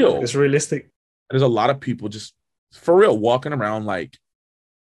real. It's realistic. There's a lot of people just for real walking around like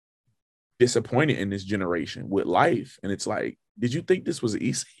disappointed in this generation with life. And it's like, did you think this was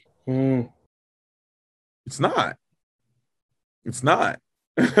easy? It's not. It's not.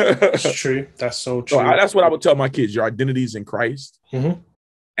 It's true. That's so true. So that's what I would tell my kids. Your identity is in Christ. Mm-hmm.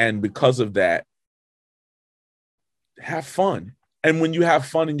 And because of that, have fun. And when you have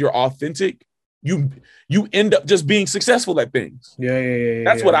fun and you're authentic, you end up just being successful at things. Yeah.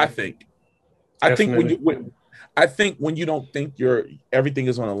 That's what I think. Definitely. I think when you don't think everything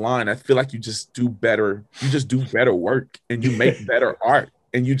is on the line, I feel like you just do better. You just do better work and you make better art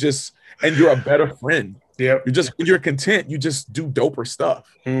and you're a better friend. Yeah. When you're content, you just do doper stuff.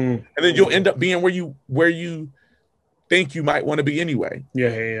 And then you'll end up being where you think you might want to be anyway.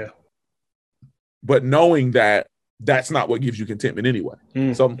 Yeah. But knowing that that's not what gives you contentment anyway.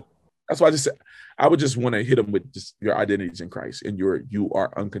 So that's why I would just want to hit them with just your identities in Christ and you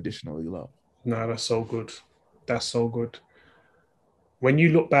are unconditionally loved. No, that's so good. That's so good. When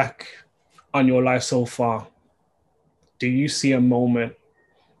you look back on your life so far, do you see a moment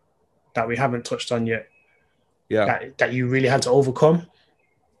that we haven't touched on yet? Yeah. That you really had to overcome?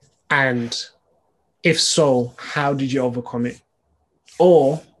 And if so, how did you overcome it?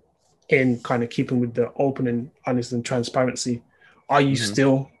 Or in kind of keeping with the open and honest and transparency, are you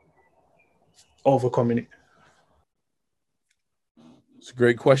still overcoming it? It's a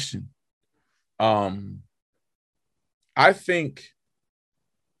great question. I think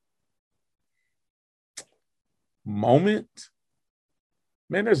moment,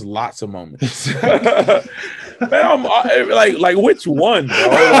 man, there's lots of moments. Man, I'm like which one, bro?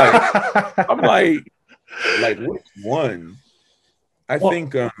 I'm like which one? I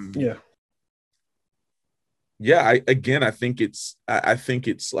think I think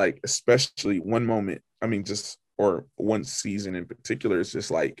it's like, especially one moment, I mean, just, or one season in particular, it's just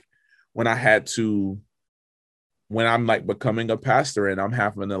like when I'm like becoming a pastor and I'm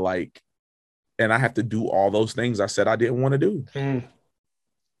having to and I have to do all those things I said I didn't want to do. And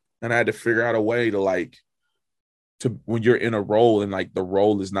I had to figure out a way to when you're in a role and the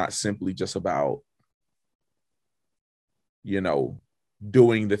role is not simply just about,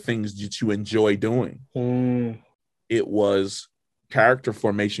 doing the things that you enjoy doing. It was character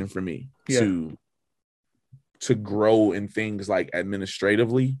formation for me to grow in things like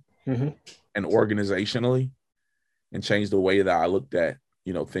administratively and organizationally, and change the way that I looked at,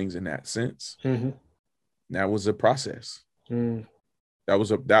 things in that sense. That was a process. That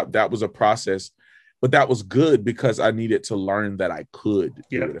was a process, but that was good because I needed to learn that I could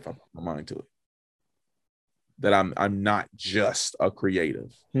do it if I put my mind to it. That I'm not just a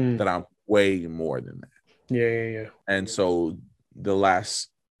creative, that I'm way more than that. Yeah. And so the last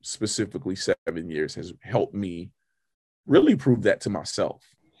specifically 7 years has helped me really prove that to myself.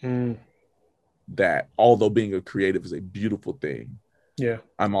 That although being a creative is a beautiful thing,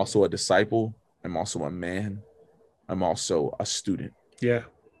 I'm also a disciple. I'm also a man. I'm also a student. Yeah.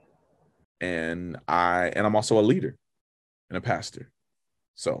 And I'm also a leader and a pastor.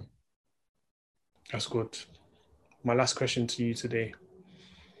 So that's good. My last question to you today: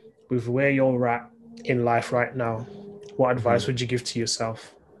 with where you're at in life right now, what advice would you give to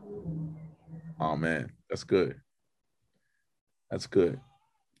yourself? Oh man, that's good. That's good.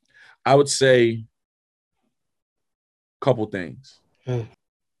 I would say a couple things.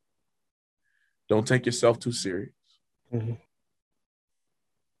 Don't take yourself too serious.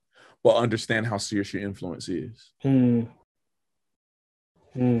 But understand how serious your influence is.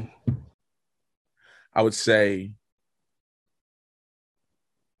 I would say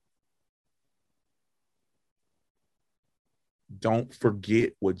don't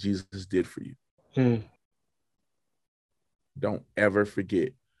forget what Jesus did for you. Don't ever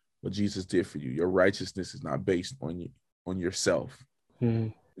forget what Jesus did for you. Your righteousness is not based on yourself.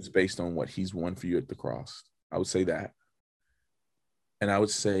 It's based on what he's won for you at the cross. I would say that. And I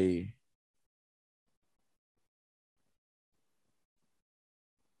would say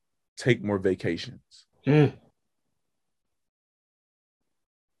take more vacations. I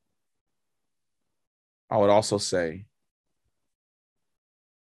would also say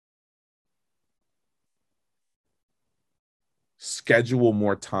schedule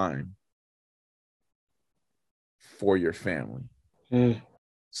more time for your family.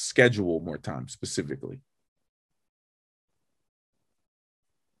 Schedule more time specifically.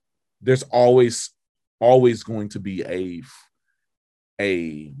 There's always going to be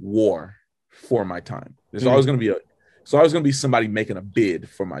a war for my time. There's always going to be somebody making a bid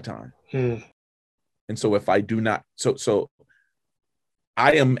for my time. And so if I do not, so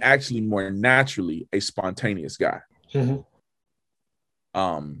I am actually more naturally a spontaneous guy.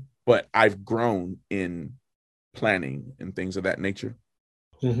 But I've grown in planning and things of that nature.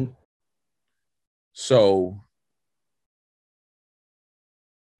 So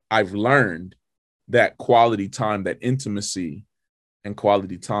I've learned that quality time, that intimacy and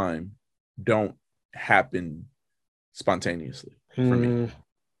quality time don't happen spontaneously for me.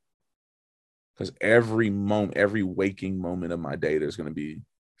 Because every waking moment of my day, there's going to be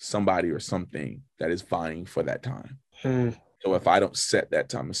somebody or something that is vying for that time. So if I don't set that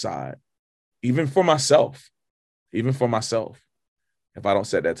time aside, even for myself, if I don't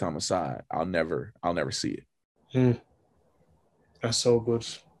set that time aside, I'll never see it. That's so good.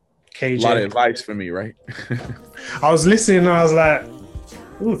 KJ. A lot of advice for me, right? I was listening and I was like,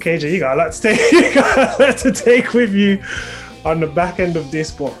 ooh, KJ, you got a lot to take with you on the back end of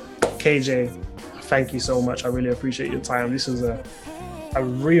this. But KJ, thank you so much. I really appreciate your time. This was a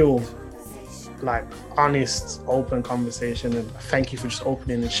real, like, honest, open conversation. And thank you for just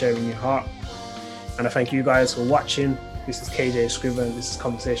opening and sharing your heart. And I thank you guys for watching. This is KJ Scriven. This is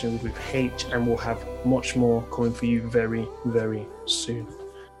Conversations with H, and we'll have much more coming for you very, very soon.